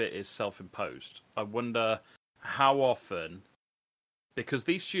much of it is self-imposed. I wonder how often, because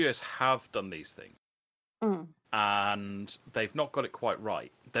these studios have done these things, and they've not got it quite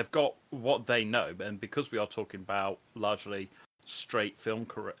right. They've got what they know, and because we are talking about largely straight film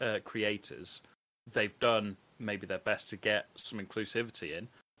creators, they've done maybe their best to get some inclusivity in,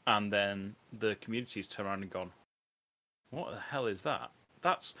 and then the community's turned around and gone, what the hell is that?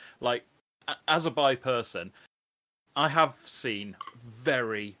 That's like, as a bi person, I have seen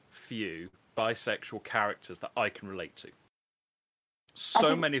very few bisexual characters that I can relate to.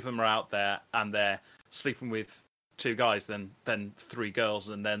 So many of them are out there, and they're sleeping with 2 guys, then 3 girls,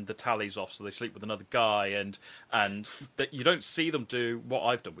 and then the tally's off, so they sleep with another guy, and that you don't see them do what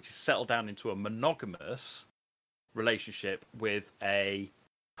I've done, which is settle down into a monogamous relationship with a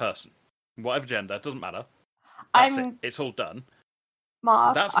person, whatever gender, it doesn't matter. It's all done.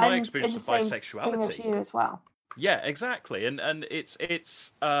 Mark, that's my experience of bisexuality. As you as well. Yeah, exactly, and it's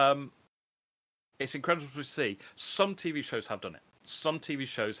incredible to see. Some TV shows have done it. Some TV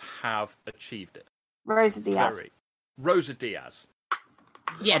shows have achieved it. Rosa Diaz. Rosa Diaz.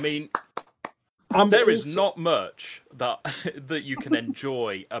 Yes. I mean, there is not much that you can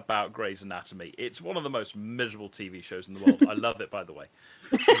enjoy about Grey's Anatomy. It's one of the most miserable TV shows in the world. I love it, by the way.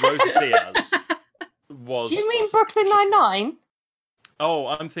 Rosa Diaz was... Do you mean Brooklyn Nine-Nine? Oh,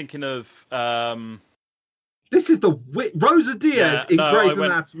 I'm thinking of... This is the Rosa Diaz in Grey's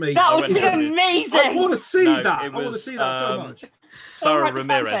Anatomy. That would be amazing. I want to see that. I want to see that so much. Sarah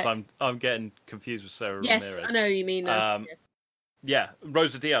Ramirez. I'm getting confused with Sarah Ramirez. Yes, I know you mean. Yeah,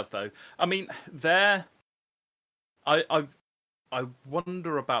 Rosa Diaz though. I mean, I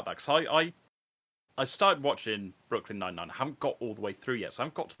wonder about that because I started watching Brooklyn Nine-Nine. I haven't got all the way through yet, so I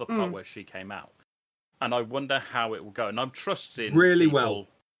haven't got to the part where she came out, and I wonder how it will go. And I'm trusting really people. well.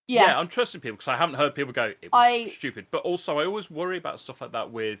 Yeah, I'm trusting people because I haven't heard people go, it was stupid. But also, I always worry about stuff like that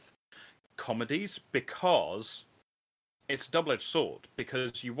with comedies because it's a double-edged sword.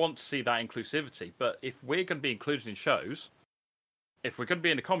 Because you want to see that inclusivity, but if we're going to be included in shows, if we're going to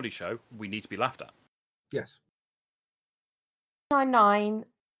be in a comedy show, we need to be laughed at. Yes. 9,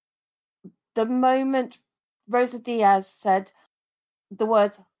 the moment Rosa Diaz said the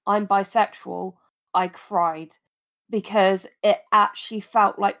words, I'm bisexual, I cried. Because it actually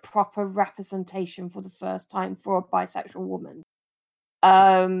felt like proper representation for the first time for a bisexual woman.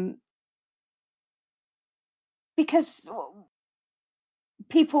 Because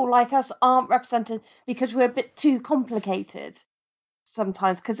people like us aren't represented because we're a bit too complicated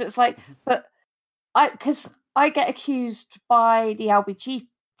sometimes. Because it's like, because I get accused by the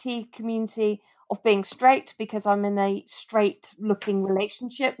LGBT community of being straight because I'm in a straight-looking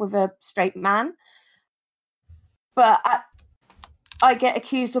relationship with a straight man. But I get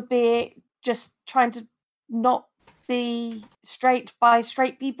accused of being just trying to not be straight by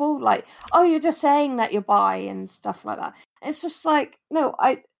straight people. Like, oh, you're just saying that you're bi and stuff like that. And it's just like, no,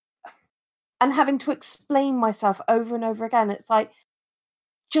 and having to explain myself over and over again. It's like,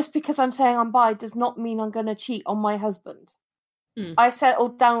 just because I'm saying I'm bi does not mean I'm going to cheat on my husband. I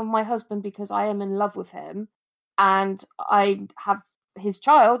settled down with my husband because I am in love with him. And I have his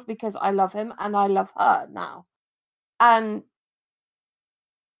child because I love him and I love her now. And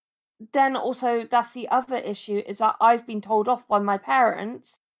then also, that's the other issue, is that I've been told off by my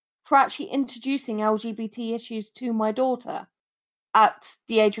parents for actually introducing LGBT issues to my daughter at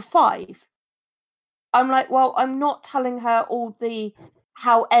the age of 5. I'm like, well, I'm not telling her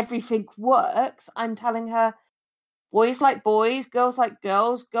how everything works. I'm telling her boys like boys, girls like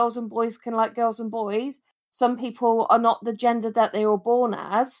girls and boys can like girls and boys. Some people are not the gender that they were born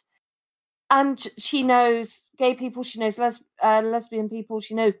as. And she knows gay people, she knows lesbian people,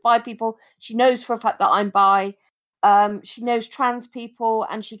 she knows bi people, she knows for a fact that I'm bi, she knows trans people,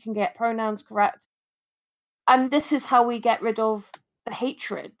 and she can get pronouns correct. And this is how we get rid of the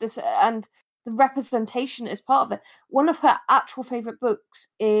hatred. And the representation is part of it. One of her actual favourite books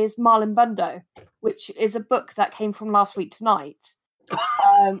is Marlon Bundo, which is a book that came from Last Week Tonight.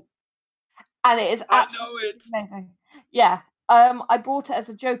 And it is absolutely amazing. Yeah. I bought it as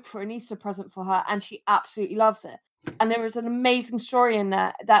a joke for an Easter present for her, and she absolutely loves it. And there is an amazing story in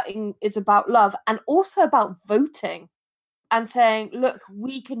there that is about love and also about voting and saying, look,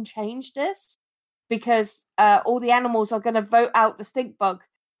 we can change this because all the animals are going to vote out the stink bug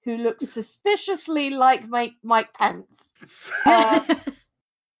who looks suspiciously like Mike Pence.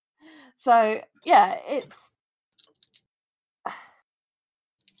 So, yeah, it's...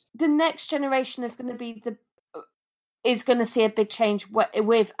 The next generation is going to see a big change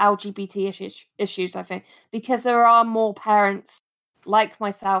with LGBT issues, I think, because there are more parents like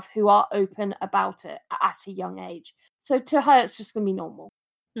myself who are open about it at a young age. So to her, it's just going to be normal,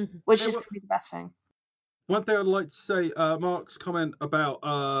 which is going to be the best thing. One thing I'd like to say, Mark's comment about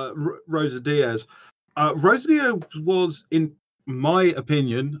Rosa Diaz. Rosa Diaz was, in my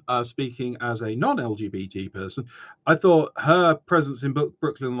opinion, speaking as a non-LGBT person, I thought her presence in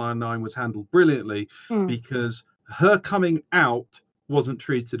Brooklyn Nine-Nine was handled brilliantly because her coming out wasn't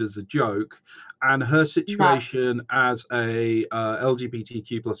treated as a joke, and her situation as a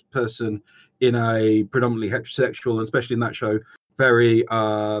LGBTQ plus person in a predominantly heterosexual, and especially in that show, very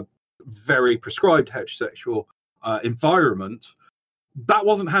prescribed heterosexual environment, that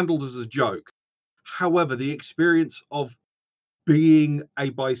wasn't handled as a joke. However, the experience of being a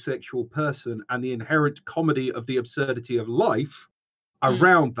bisexual person and the inherent comedy of the absurdity of life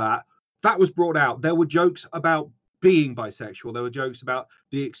around that was brought out. There were jokes about being bisexual. There were jokes about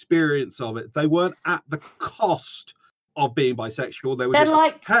the experience of it. They weren't at the cost of being bisexual. They were just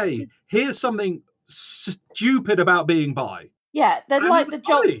like, hey, here's something stupid about being bi. Yeah, they're like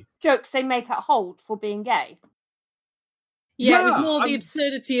the jokes they make at Hold for being gay. Yeah, it was more the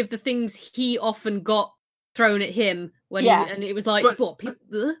absurdity of the things he often got thrown at him when and it was like, well,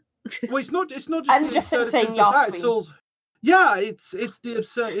 it's not just the saying absurdities of that. It's all, it's the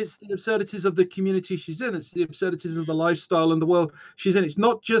absurdities of the community she's in. It's the absurdities of the lifestyle and the world she's in. It's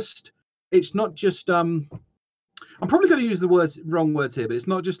not just I'm probably going to use the wrong words here, but it's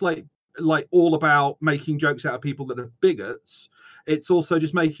not just like all about making jokes out of people that are bigots. It's also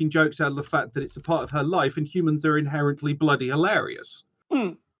just making jokes out of the fact that it's a part of her life, and humans are inherently bloody hilarious.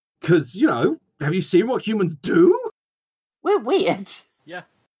 Because have you seen what humans do? We're weird. Yeah,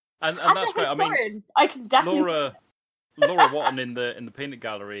 and that's great. I mean, I can definitely Laura Watton in the Peanut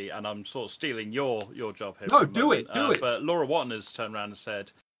Gallery, and I'm sort of stealing your job here. No, do it. But Laura Watton has turned around and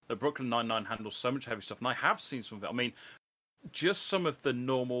said that Brooklyn Nine-Nine handles so much heavy stuff, and I have seen some of it. I mean, just some of the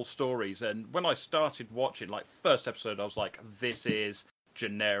normal stories. And when I started watching, like, first episode, I was like, this is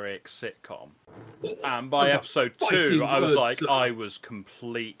generic sitcom. And by episode 2, I was like, I was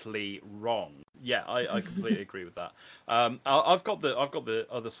completely wrong. Yeah, I completely agree with that. I've got the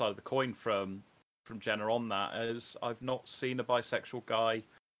other side of the coin from Jenna on that, as I've not seen a bisexual guy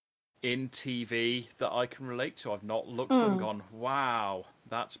in TV that I can relate to. I've not looked at them and gone, wow,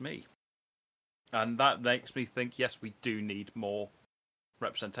 that's me. And that makes me think, yes, we do need more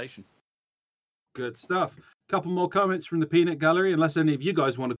representation. Good stuff. Couple more comments from the Peanut Gallery, unless any of you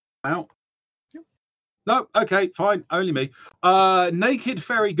guys want to come out. Yep. No? Okay, fine. Only me. Naked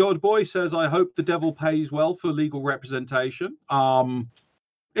Fairy Godboy says, I hope the devil pays well for legal representation.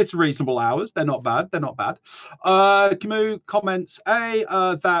 It's reasonable hours. They're not bad. Camus comments,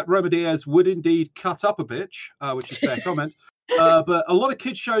 that Roma Diaz would indeed cut up a bitch, which is a fair comment. But a lot of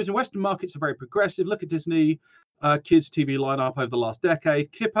kids shows in Western markets are very progressive. Look at Disney kids TV lineup over the last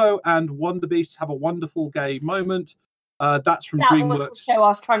decade. Kippo and Wonder Beast have a wonderful gay moment. That's from DreamWorks. That was the show I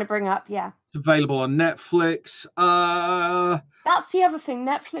was trying to bring up. Yeah, it's available on Netflix. That's the other thing.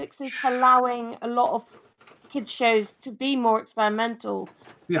 Netflix is allowing a lot of kids shows to be more experimental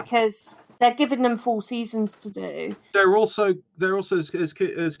because they're giving them full seasons to do. They're also as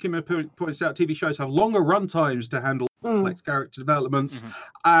Kim points out, TV shows have longer run times to handle complex character developments.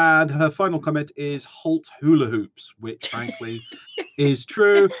 And her final comment is halt hula hoops, which frankly is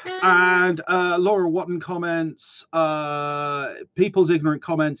true. And Laura Watton comments, people's ignorant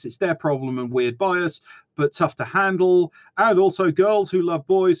comments, it's their problem and weird bias, but tough to handle. And also girls who love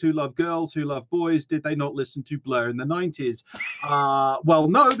boys, who love girls, who love boys. Did they not listen to Blur in the 90s? Well,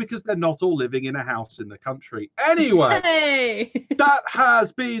 no, because they're not all living in a house in the country. Anyway, that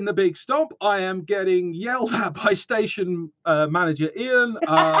has been the big stomp. I am getting yelled at by station manager Ian,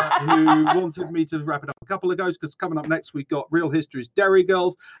 who wanted me to wrap it up a couple of goes, because coming up next we've got Real History's Derry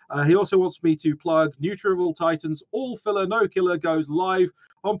Girls. He also wants me to plug Nutrient Titans. All Filler No Killer goes live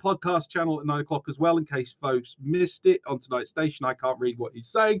on podcast channel at 9 o'clock as well, in case folks missed it on tonight's station. I can't read what he's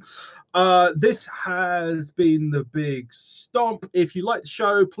saying. This has been the big stomp. If you like the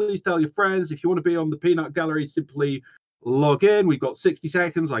show, please tell your friends. If you want to be on the Peanut Gallery, simply log in. We've got 60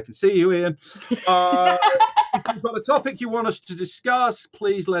 seconds. I can see you, Ian. If you've got a topic you want us to discuss,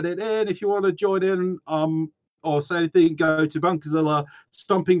 please let it in. If you want to join in or say anything, go to Bunkerzilla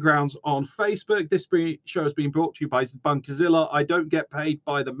Stomping Grounds on Facebook. This show has been brought to you by Bunkerzilla. I don't get paid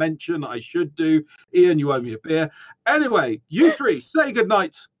by the mention. I should do. Ian, you owe me a beer. Anyway, you three, say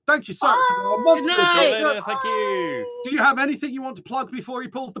goodnight. Thank you so much. Good night. Thank you. Do you have anything you want to plug before he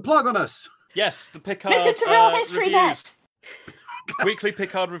pulls the plug on us? Yes, the Picard Listen to Real History reviews. next. Weekly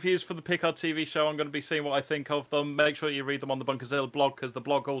Picard reviews for the Picard TV show. I'm going to be seeing what I think of them. Make sure you read them on the Bunkerzilla blog, because the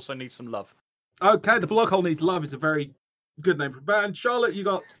blog also needs some love. Okay, the blog hole needs love. It's a very good name for a band. Charlotte, you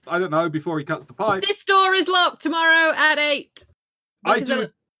got, I don't know, before he cuts the pipe. This door is locked tomorrow at 8.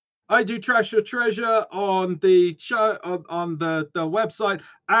 I do Trash or Treasure on the show, on the website,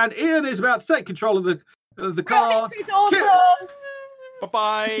 and Ian is about to take control of the car. It's awesome.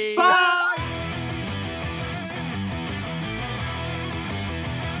 Bye-bye. Bye!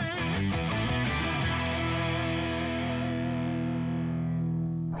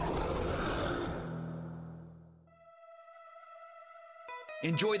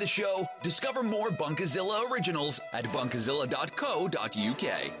 Enjoy the show? Discover more Bunkerzilla originals at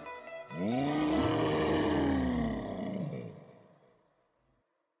bunkerzilla.co.uk.